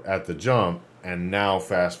 Starfield at the jump, and now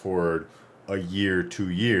fast forward a year,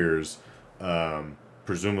 2 years,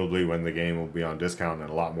 presumably when the game will be on discount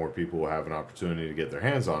and a lot more people will have an opportunity to get their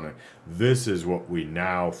hands on it. This is what we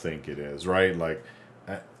now think it is, right? Like,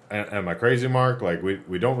 am I crazy, Mark? Like,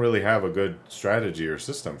 we don't really have a good strategy or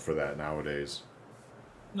system for that nowadays.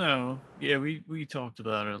 No, yeah, we talked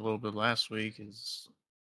about it a little bit last week.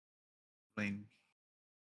 I mean,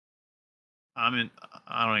 I'm in.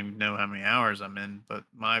 I don't even know how many hours I'm in, but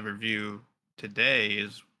my review today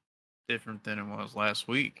is different than it was last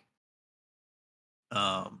week.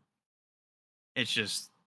 It's just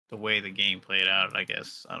the way the game played out. I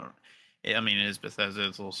guess I don't. I mean, it is Bethesda.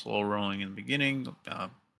 It's a little slow rolling in the beginning.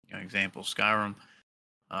 Example Skyrim.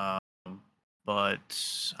 Um,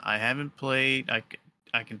 but I haven't played.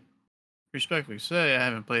 I can respectfully say I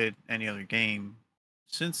haven't played any other game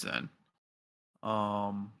since then.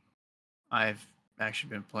 I've actually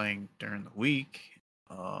been playing during the week.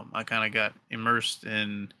 I kind of got immersed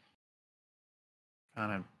in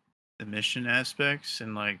kind of the mission aspects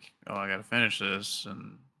and like, oh, I got to finish this,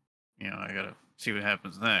 and I got to see what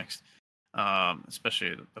happens next.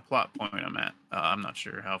 Especially the plot point I'm at. I'm not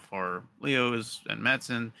sure how far Leo is and Matt's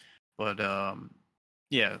in, but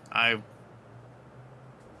yeah, I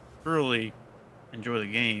thoroughly enjoy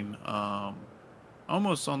the game.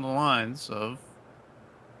 Almost on the lines of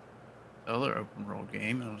the other open world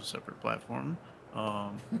game on a separate platform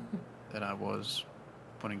that I was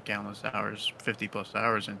putting countless hours, 50 plus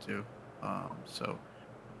hours into. So,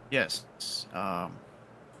 yes, I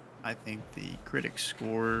think the critic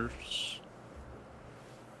scores.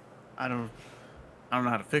 I don't know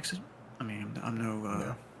how to fix it. I mean, I'm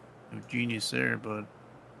no genius there, but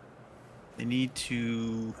they need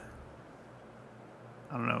to.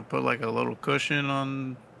 I don't know, put like a little cushion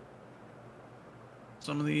on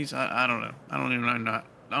some of these. I don't know. I don't even know.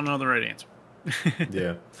 I don't know the right answer.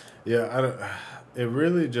 yeah. I don't. It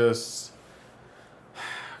really just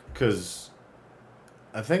because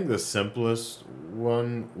I think the simplest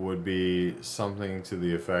one would be something to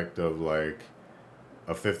the effect of like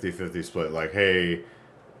a 50-50 split. Like, hey,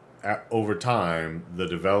 over time, the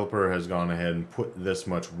developer has gone ahead and put this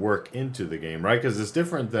much work into the game, right? Because it's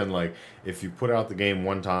different than like if you put out the game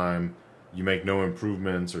one time, you make no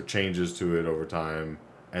improvements or changes to it over time,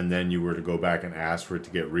 and then you were to go back and ask for it to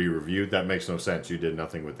get re-reviewed. That makes no sense. You did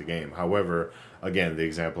nothing with the game. However, again, the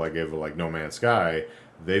example I gave of like No Man's Sky,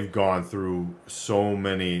 they've gone through so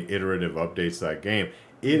many iterative updates to that game.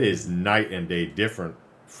 It is night and day different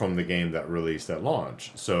from the game that released at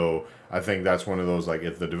launch. So I think that's one of those, like,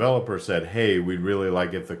 if the developer said, hey, we'd really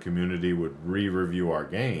like if the community would re-review our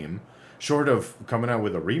game, short of coming out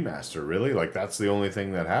with a remaster, really, like, that's the only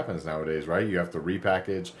thing that happens nowadays, right? You have to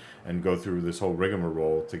repackage and go through this whole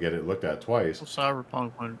rigmarole to get it looked at twice. Well,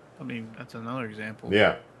 Cyberpunk, I mean, that's another example.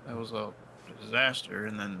 Yeah. That was a disaster,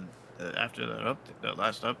 and then after that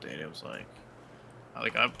last update, it was like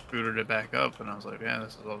I booted it back up, and I was like, yeah,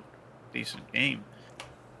 this is a decent game.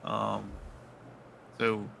 So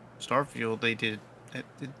Starfield, they did. I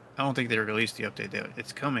don't think they released the update.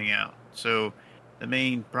 It's coming out. So the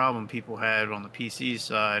main problem people had on the PC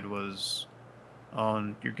side was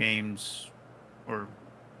on your games, or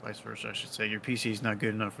vice versa, I should say. Your PC is not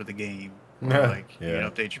good enough for the game. Or like you need to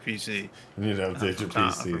update your PC. You need to update your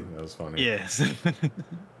PC. That was funny. Yes.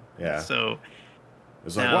 Yeah. So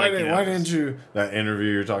it's like, why didn't you, that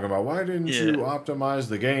interview you're talking about, why didn't you optimize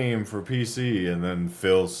the game for PC? And then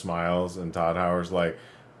Phil smiles and Todd Howard's like,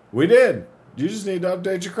 we did. You just need to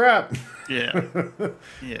update your crap. Yeah.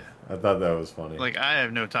 Yeah. I thought that was funny. Like, I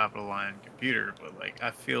have no top of the line computer, but like I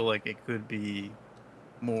feel like it could be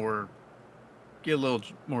get a little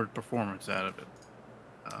more performance out of it.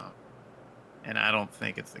 And I don't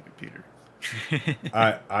think it's the computer.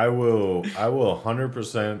 I will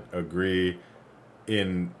 100% agree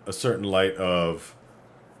in a certain light of,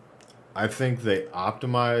 I think they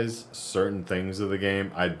optimize certain things of the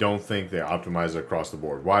game. I don't think they optimize it across the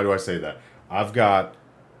board. Why do I say that? I've got,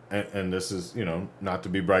 and this is, not to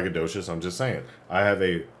be braggadocious, I'm just saying, I have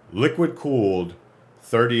a liquid-cooled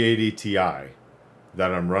 3080 Ti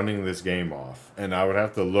that I'm running this game off, and I would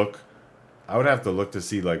have to look to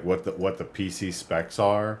see like what the PC specs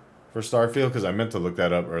are for Starfield, because I meant to look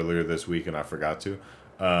that up earlier this week and I forgot to.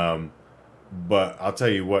 But I'll tell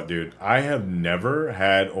you what, dude, I have never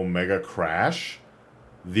had Omega crash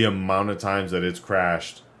the amount of times that it's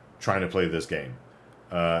crashed trying to play this game.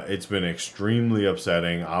 It's been extremely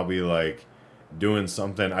upsetting. I'll be like doing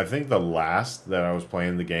something. I think the last that I was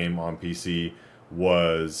playing the game on PC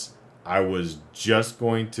was I was just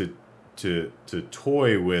going to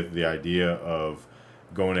toy with the idea of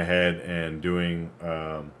going ahead and doing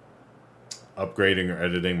upgrading or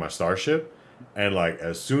editing my Starship. And like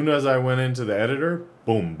as soon as I went into the editor,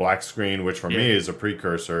 boom, black screen, which for me is a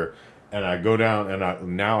precursor. And I go down and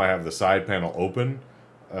now I have the side panel open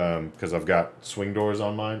because I've got swing doors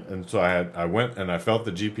on mine. And so I went and I felt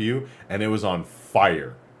the GPU and it was on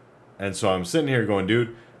fire. And so I'm sitting here going,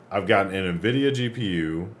 dude, I've got an NVIDIA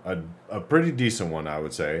GPU, a pretty decent one, I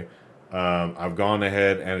would say. I've gone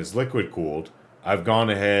ahead and it's liquid cooled. I've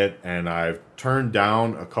gone ahead and I've turned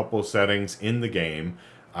down a couple settings in the game.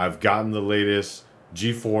 I've gotten the latest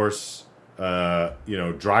GeForce,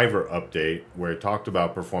 driver update where it talked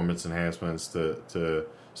about performance enhancements to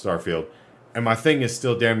Starfield, and my thing is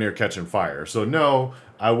still damn near catching fire. So no,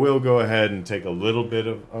 I will go ahead and take a little bit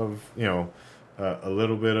of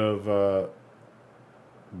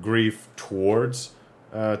grief towards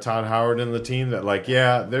Todd Howard and the team that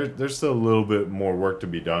there's still a little bit more work to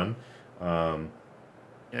be done. I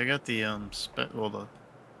got the the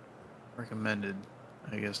recommended,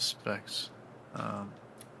 I guess, specs. I'm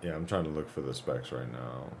trying to look for the specs right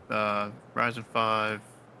now. Ryzen 5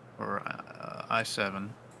 or i7,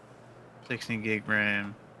 16 gig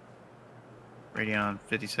RAM, Radeon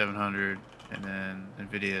 5700, and then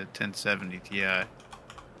NVIDIA 1070 Ti.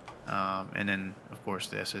 And then, of course,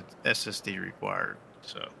 the SSD required.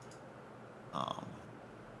 So,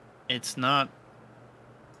 it's not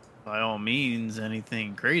by all means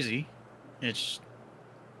anything crazy. It's,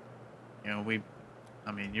 your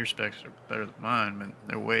specs are better than mine, but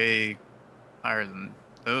they're way higher than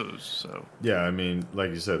those. So yeah,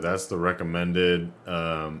 like you said, that's the recommended.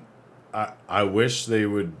 I wish they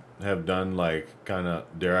would have done like kind of,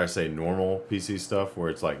 dare I say, normal PC stuff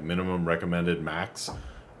where it's like minimum recommended max.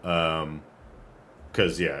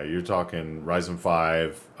 Because you're talking Ryzen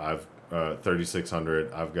 5. I've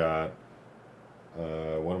 3600. I've got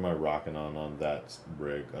what am I rocking on that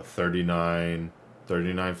rig? A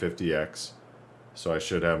 3950X. So I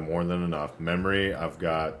should have more than enough memory. I've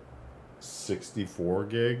got 64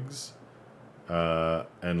 gigs.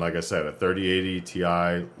 And like I said, a 3080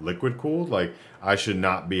 Ti liquid cooled. Like, I should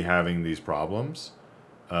not be having these problems.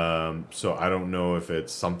 So I don't know if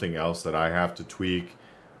it's something else that I have to tweak.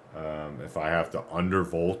 If I have to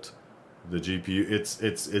undervolt the GPU,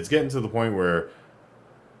 it's getting to the point where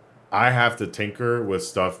I have to tinker with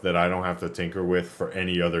stuff that I don't have to tinker with for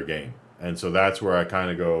any other game. And so that's where I kind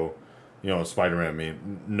of go,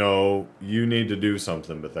 Spider-Man, no, you need to do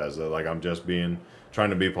something, Bethesda. Like, I'm just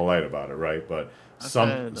trying to be polite about it, right? But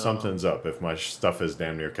something's up if my stuff is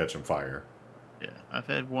damn near catching fire. Yeah, I've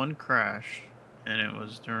had one crash, and it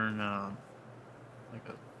was during like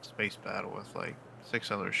a space battle with like 6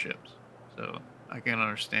 other ships. So I can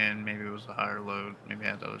understand maybe it was a higher load, maybe it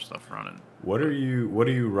had other stuff running. What are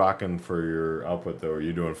you rocking for your output though? Are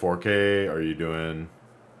you doing 4K? Are you doing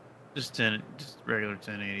just regular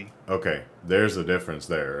 1080? Okay, there's a difference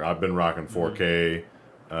there. I've been rocking 4K.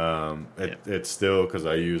 It's still because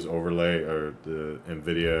I use overlay or the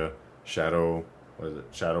NVIDIA Shadow, what is it,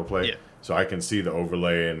 Shadow Play. Yeah. So I can see the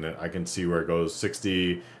overlay and I can see where it goes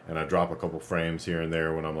 60, and I drop a couple frames here and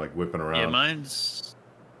there when I'm like whipping around. Yeah, mine's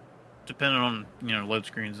depending on load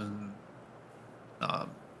screens and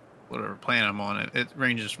whatever plan I'm on. It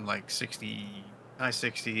ranges from like 60, high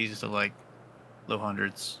 60s to like low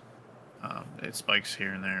hundreds. It spikes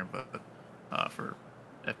here and there, but for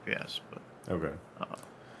FPS. But Okay.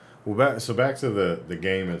 Well, back to the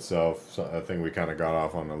game itself. So I think we kind of got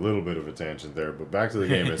off on a little bit of a tangent there, but back to the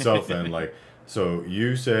game itself. Then, like, so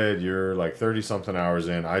you said you're like 30 something hours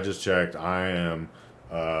in. I just checked. I am.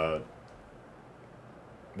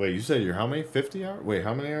 Wait, you said you're how many? 50 hours? Wait,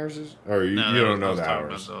 how many hours is? Or you don't know the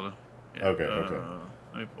hours? Yeah, Okay.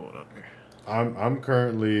 Let me pull it up here. I'm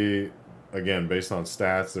currently, again, based on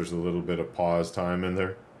stats. There's a little bit of pause time in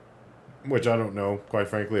there, which I don't know, quite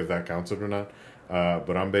frankly, if that counts it or not.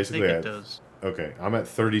 But I'm basically I think it does. Okay, I'm at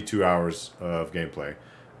 32 hours of gameplay.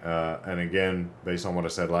 And again, based on what I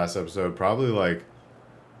said last episode, probably like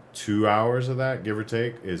 2 hours of that, give or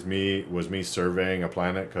take, was me surveying a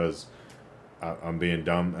planet because I'm being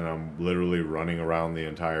dumb and I'm literally running around the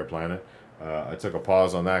entire planet. I took a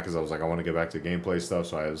pause on that because I was like, I want to get back to gameplay stuff,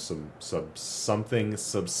 so I have something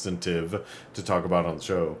substantive to talk about on the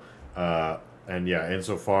show. And yeah,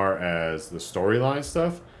 insofar as the storyline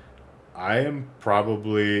stuff, I am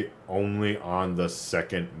probably only on the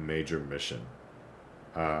second major mission.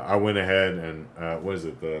 I went ahead and what is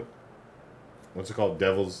it? What's it called?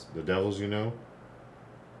 The Devils,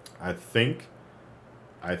 I think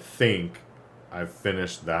I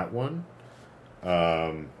finished that one.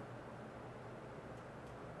 I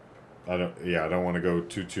don't want to go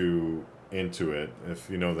too into it. If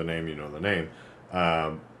you know the name, you know the name.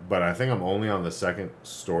 But I think I'm only on the second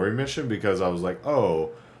story mission because I was like,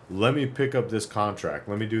 oh, let me pick up this contract.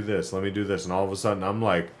 Let me do this. And all of a sudden, I'm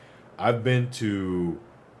like, I've been to,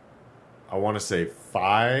 I want to say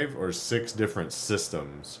 5 or 6 different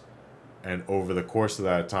systems. And over the course of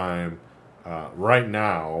that time, right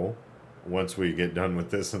now, once we get done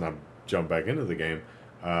with this and I jump back into the game,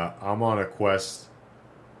 I'm on a quest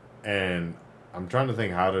and I'm trying to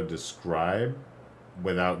think how to describe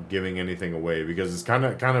without giving anything away because it's kind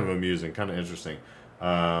of amusing, kind of interesting.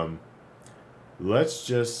 Let's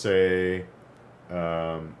just say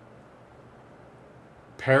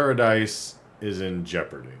paradise is in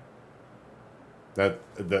jeopardy. That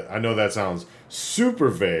I know that sounds super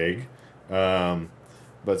vague,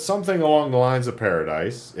 but something along the lines of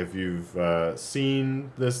paradise. If you've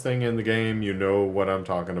seen this thing in the game, you know what I'm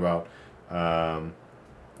talking about.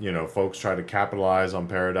 Folks try to capitalize on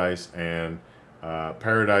paradise, and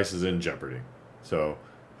paradise is in jeopardy. So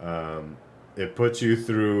it puts you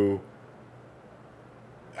through.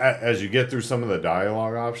 As you get through some of the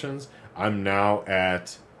dialogue options, I'm now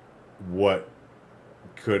at what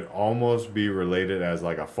could almost be related as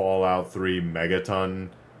like a Fallout 3 megaton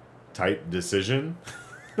type decision.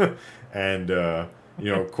 And,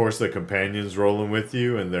 of course, the companion's rolling with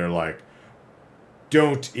you, and they're like,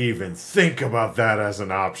 don't even think about that as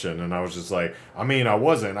an option. And I was just like, I mean, I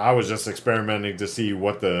wasn't. I was just experimenting to see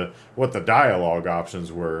what the dialogue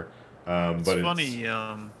options were. It's funny,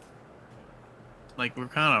 like we're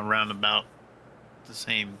kind of around about the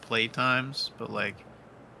same play times, but like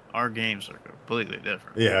our games are completely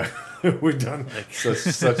different. Yeah, we've done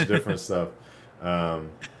such different stuff. Well,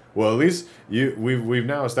 at least we've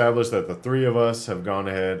now established that the 3 of us have gone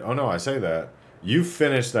ahead. Oh no, I say that. You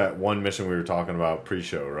finished that one mission we were talking about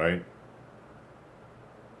pre-show, right?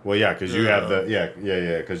 Well, yeah, because you have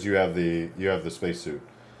the because you have the spacesuit.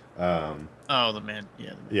 Oh, the man,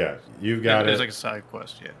 yeah. Yeah, you've got it. There's like a side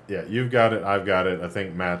quest, yeah. Yeah, you've got it. I've got it. I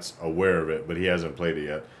think Matt's aware of it, but he hasn't played it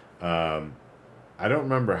yet. I don't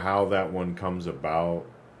remember how that one comes about.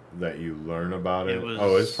 That you learn about it.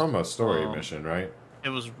 It's from a story mission, right? It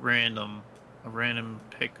was a random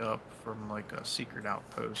pickup from like a secret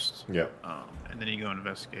outpost. Yeah. And then you go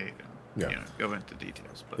investigate and go into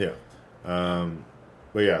details. But yeah.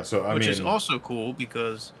 But yeah, so I which mean, is also cool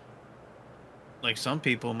because like some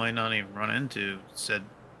people might not even run into said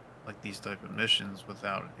like these type of missions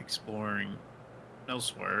without exploring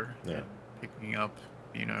elsewhere and picking up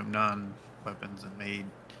non-weapons and made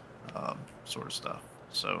sort of stuff.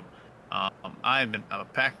 So I'm a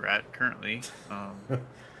pack rat currently.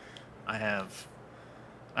 I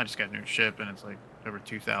just got a new ship and it's like over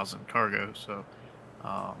 2,000 cargo, so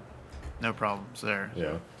no problems there.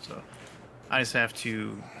 Yeah. So I just have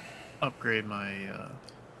to upgrade my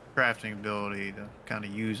crafting ability to kind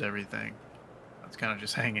of use everything. It's kind of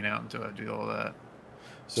just hanging out until I do all that.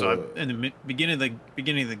 In the beginning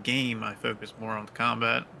of the game, I focused more on the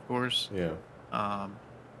combat, of course. Yeah.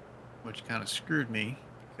 Which kind of screwed me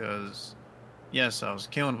because, yes, I was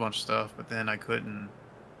killing a bunch of stuff, but then I couldn't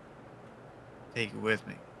take it with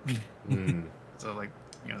me. So, like,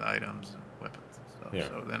 the items and weapons and stuff. Yeah.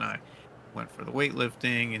 So then I went for the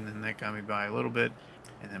weightlifting, and then that got me by a little bit,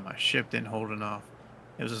 and then my ship didn't hold enough.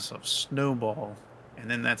 It was just a snowball, and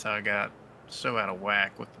then that's how I got so out of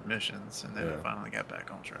whack with the missions, and then I finally got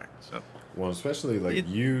back on track. So, well, especially like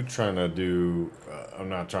you trying to do. I'm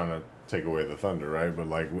not trying to take away the thunder, right? But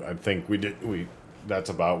like I think that's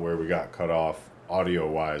about where we got cut off audio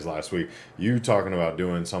wise last week. You talking about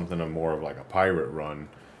doing something of more of like a pirate run.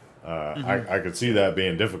 I could see that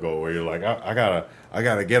being difficult where you're like, I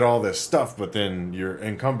gotta get all this stuff, but then you're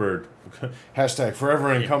encumbered. Hashtag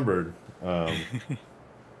forever encumbered.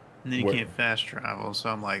 And then you can't fast travel,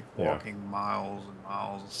 so I'm like walking miles and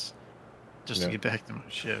miles just to get back to my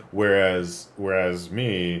ship. Whereas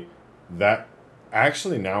me, that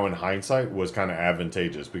actually now in hindsight was kind of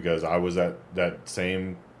advantageous because I was at that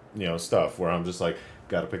same stuff where I'm just like,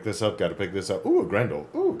 gotta pick this up. Ooh, a Grendel.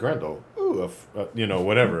 Ooh, Grendel. Ooh,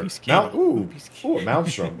 whatever. Ooh, a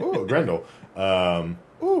Maelstrom. Ooh, a Grendel.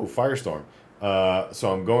 Ooh, Firestorm.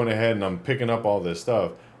 So I'm going ahead and I'm picking up all this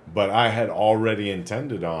stuff. But I had already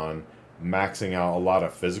intended on maxing out a lot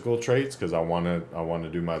of physical traits because I want to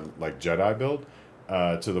do my like Jedi build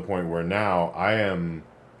to the point where now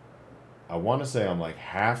I want to say I'm like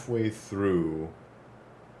halfway through.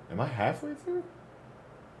 Am I halfway through?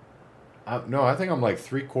 No, I think I'm like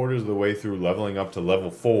 3/4 of the way through leveling up to level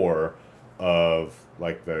 4 of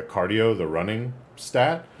like the cardio, the running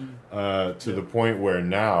stat, to the point where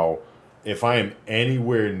now if I am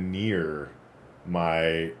anywhere near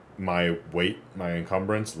my weight, my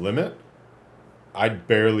encumbrance limit, I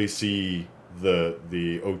barely see the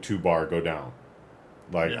O2 bar go down.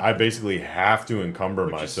 Like I basically have to encumber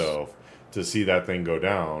myself to see that thing go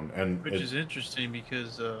down, and which is interesting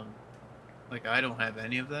because like I don't have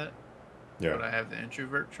any of that. Yeah. But I have the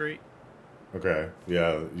introvert trait. Okay.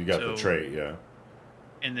 Yeah, you got the trait. Yeah.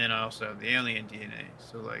 And then I also have the alien DNA.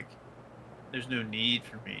 So like, there's no need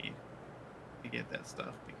for me to get that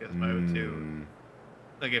stuff because my O2.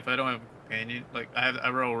 Like if I don't have a companion, like I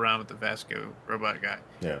roll around with the Vasco robot guy.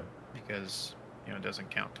 Yeah. Because it doesn't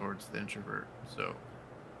count towards the introvert. So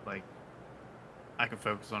like I can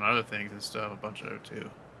focus on other things and still have a bunch of O2.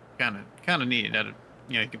 Kind of neat. That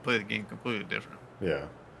you can play the game completely different. Yeah.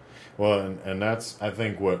 Well, and that's I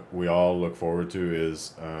think what we all look forward to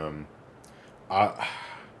is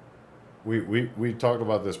we talked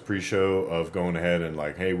about this pre-show of going ahead and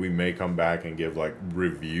like, hey, we may come back and give like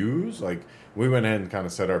reviews. Like we went ahead and kind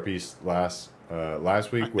of set our piece last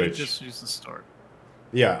week, which just use the start.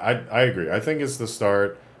 Yeah, I agree. I think it's the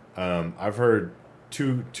start. I've heard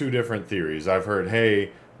two different theories. I've heard,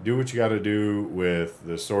 hey, do what you got to do with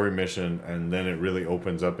the story mission, and then it really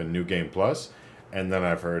opens up in New Game Plus. And then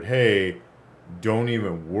I've heard, hey, don't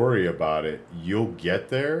even worry about it. You'll get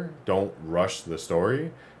there. Don't rush the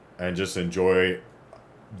story, and just enjoy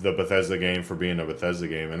the Bethesda game for being a Bethesda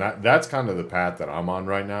game. And that's kind of the path that I'm on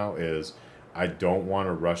right now is I don't want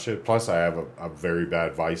to rush it. Plus, I have a very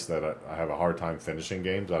bad vice that I have a hard time finishing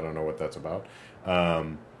games. I don't know what that's about.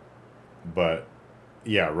 But,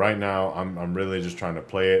 yeah, right now I'm really just trying to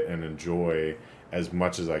play it and enjoy as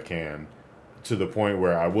much as I can to the point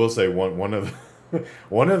where I will say one of the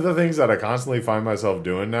one of the things that I constantly find myself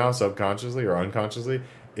doing now, subconsciously or unconsciously,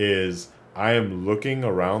 is I am looking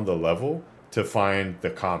around the level to find the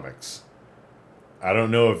comics. I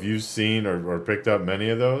don't know if you've seen or picked up many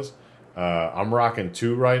of those. I'm rocking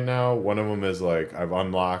 2 right now. One of them is like I've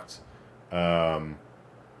unlocked a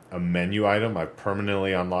menu item. I've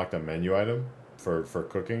permanently unlocked a menu item for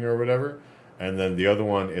cooking or whatever. And then the other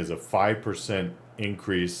one is a 5%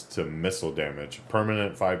 increase to missile damage.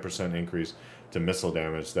 Permanent 5% increase to missile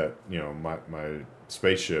damage that my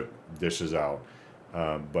spaceship dishes out.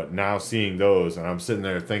 But now seeing those, and I'm sitting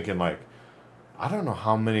there thinking like, I don't know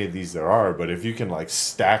how many of these there are, but if you can like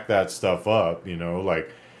stack that stuff up,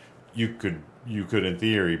 like you could in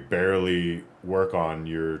theory barely work on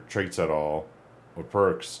your traits at all or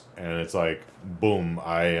perks, and it's like boom,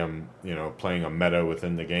 I am playing a meta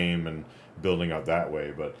within the game and building up that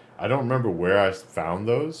way. But I don't remember where I found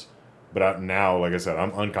those. But now, like I said,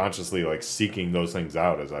 I'm unconsciously like seeking those things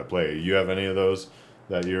out as I play. You have any of those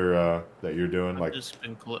that you're doing?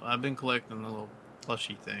 I've been collecting the little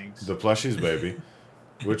plushie things. The plushies, baby.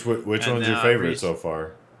 Which one's your favorite so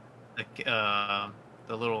far? The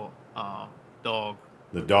little dog.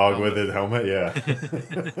 The dog with his helmet, yeah.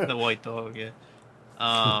 The white dog, yeah.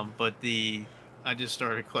 But I just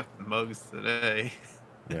started collecting mugs today.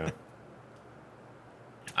 Yeah.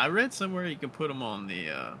 I read somewhere you can put them on the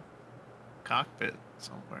cockpit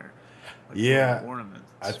somewhere, like Yeah, little I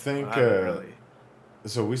ornaments. But think I haven't really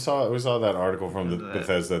so. We saw that article looked from the into that.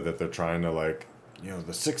 Bethesda that they're trying to like,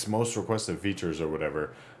 the 6 most requested features or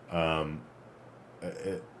whatever. Um,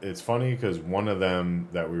 it's funny because one of them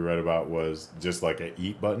that we read about was just like a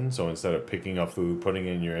eat button. So instead of picking up food, putting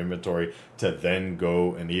it in your inventory to then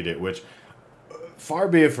go and eat it, which far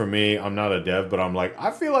be it from me, I'm not a dev, but I'm like,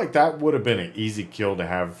 I feel like that would have been an easy kill to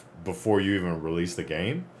have before you even release the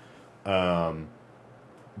game. Um,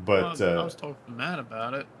 but Well, I was talking to Matt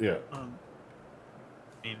about it. yeah, I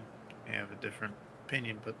mean, I have a different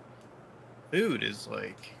opinion, but food is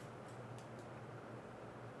like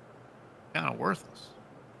kind of worthless.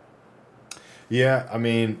 yeah. I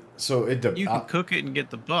mean, so You can cook it and get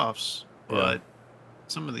the buffs, yeah. but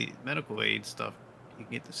some of the medical aid stuff, you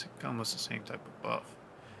can get this almost the same type of buff.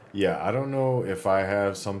 Yeah, I don't know if I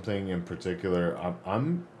have something in particular.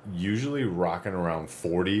 I'm usually rocking around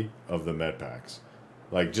 40 of the med packs,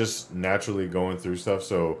 like just naturally going through stuff.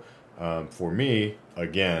 So for me,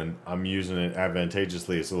 again, I'm using it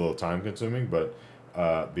advantageously. It's a little time consuming, but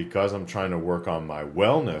because I'm trying to work on my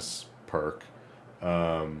wellness perk,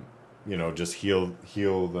 just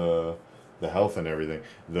heal the health and everything.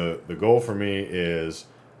 The goal for me is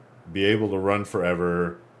be able to run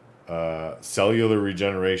forever, cellular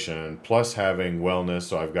regeneration, plus having wellness.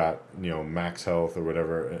 So I've got max health or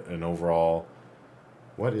whatever, and overall,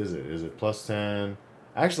 what is it? Is it +10?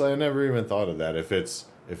 Actually, I never even thought of that. If it's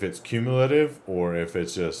cumulative or if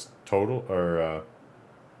it's just total or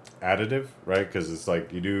additive, right? Because it's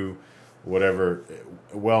like you do whatever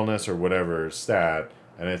wellness or whatever stat,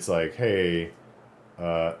 and it's like, hey,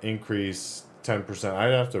 increase 10%.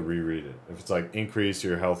 I'd have to reread it. If it's like increase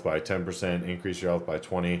your health by 10%, increase your health by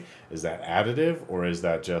 20, is that additive or is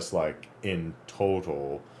that just like in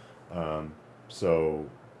total? So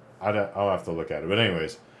I'll have to look at it. But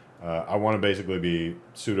anyways, I want to basically be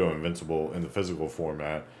pseudo invincible in the physical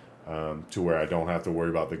format, to where I don't have to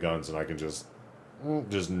worry about the guns and I can just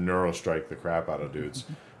neural strike the crap out of dudes.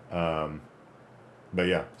 But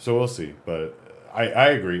yeah, so we'll see. But I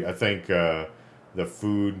agree. I think the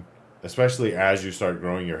food, especially as you start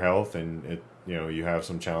growing your health and you have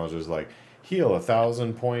some challenges like heal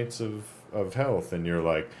 1,000 points of health, and you're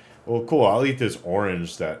like, well, cool. I'll eat this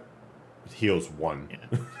orange that heals one.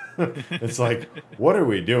 Yeah. It's like, what are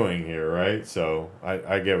we doing here, right? So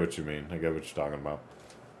I get what you mean. I get what you're talking about.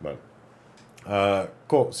 But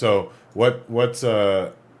cool. So what's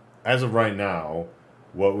as of right now,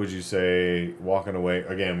 what would you say walking away?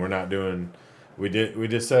 Again, we're not doing. We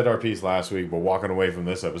just said our piece last week, but walking away from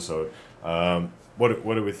this episode, what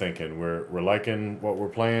are we thinking? We're liking what we're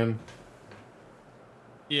playing.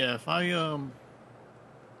 Yeah, if I've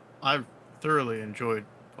thoroughly enjoyed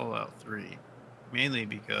Fallout 3, mainly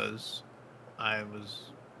because I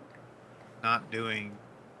was not doing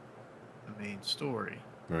the main story.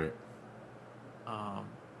 Right.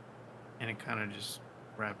 And it kind of just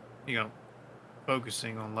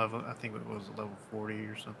focusing on level, I think it was level 40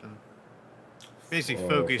 or something. Basically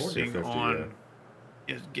 40 or focusing 50, on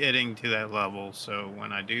just getting to that level, so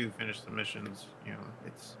when I do finish the missions,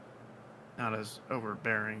 it's not as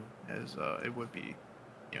overbearing as it would be,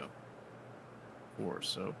 before.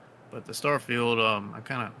 So, but the Starfield, I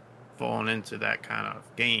kind of fallen into that kind of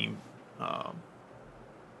game. Um,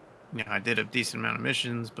 I did a decent amount of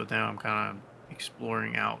missions, but now I'm kind of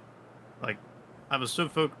exploring out. Like, I was so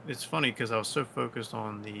it's funny because I was so focused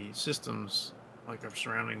on the systems, like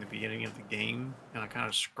surrounding the beginning of the game, and I kind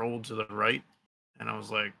of scrolled to the right, and I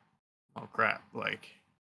was like, "Oh crap!" Like,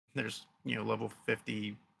 there's level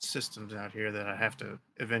 50 systems out here that I have to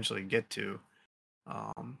eventually get to.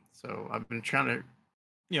 So I've been trying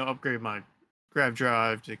to, upgrade my grab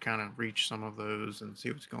drive to kind of reach some of those and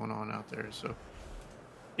see what's going on out there. So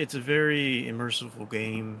it's a very immersive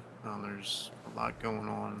game. There's a lot going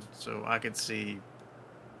on, so I could see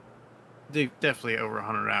definitely over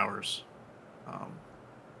 100 hours,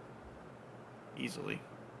 easily.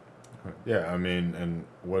 Yeah, I mean, and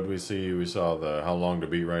what we see, we saw the how long to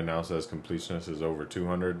beat right now says completionist is over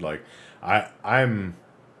 200. Like, I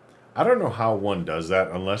don't know how one does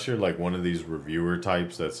that unless you're like one of these reviewer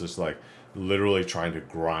types that's just like literally trying to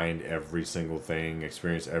grind every single thing,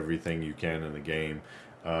 experience everything you can in the game.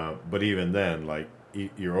 But even then, like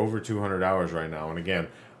you're over 200 hours right now, and again,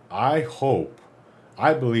 I hope,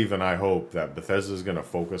 I believe, and I hope that Bethesda is going to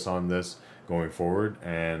focus on this going forward,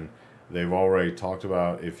 and they've already talked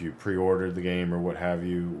about if you pre-ordered the game or what have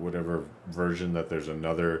you, whatever version, that there's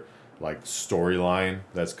another like storyline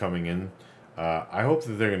that's coming in. I hope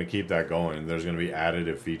that they're going to keep that going. There's going to be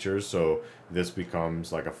additive features, so this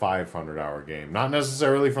becomes like a 500-hour game. Not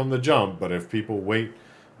necessarily from the jump, but if people wait,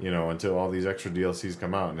 until all these extra DLCs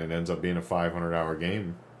come out and it ends up being a 500-hour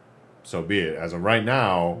game, so be it. As of right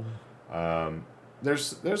now,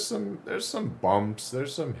 there's some bumps,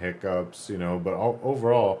 there's some hiccups, but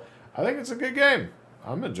overall, I think it's a good game.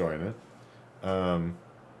 I'm enjoying it.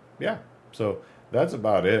 Yeah, so that's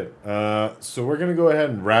about it. So we're gonna go ahead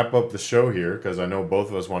and wrap up the show here because I know both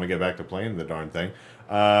of us want to get back to playing the darn thing.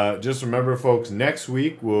 Just remember, folks, next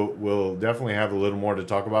week we'll definitely have a little more to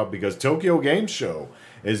talk about because Tokyo Game Show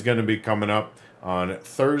is going to be coming up on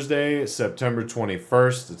Thursday, September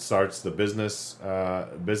 21st. It starts the business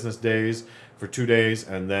days for 2 days,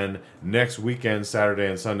 and then next weekend, Saturday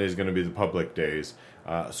and Sunday, is going to be the public days.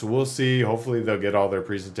 So we'll see. Hopefully they'll get all their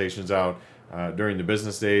presentations out during the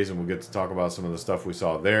business days, and we'll get to talk about some of the stuff we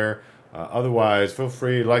saw there. Otherwise, feel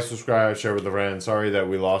free to like, subscribe, share with a friend. Sorry that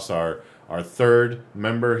we lost our third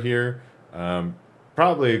member here.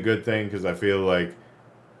 Probably a good thing because I feel like,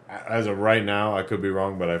 as of right now, I could be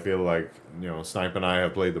wrong, but I feel like, Snipe and I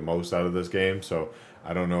have played the most out of this game, so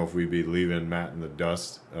I don't know if we'd be leaving Matt in the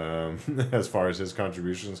dust as far as his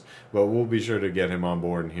contributions, but we'll be sure to get him on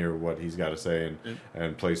board and hear what he's got to say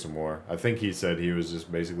and play some more. I think he said he was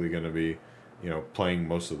just basically going to be, playing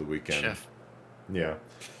most of the weekend. Chef. Yeah.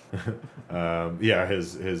 Yeah,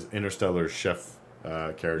 his interstellar chef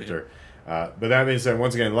character. But that being said,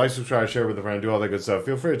 once again, like, subscribe, share with a friend, do all that good stuff.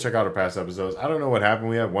 Feel free to check out our past episodes. I don't know what happened.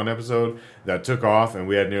 We had one episode that took off, and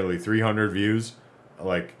we had nearly 300 views.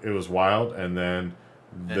 Like, it was wild. And then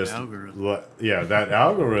that algorithm. Yeah, that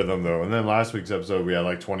algorithm, though. And then last week's episode, we had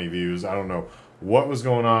like 20 views. I don't know what was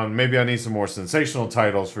going on. Maybe I need some more sensational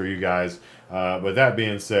titles for you guys. But that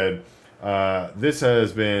being said, this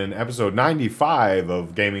has been episode 95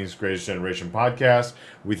 of Gaming's Greatest Generation podcast.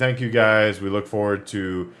 We thank you guys. We look forward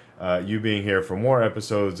to you being here for more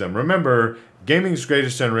episodes. And remember, Gaming's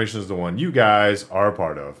Greatest Generation is the one you guys are a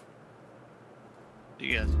part of.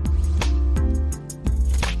 You guys.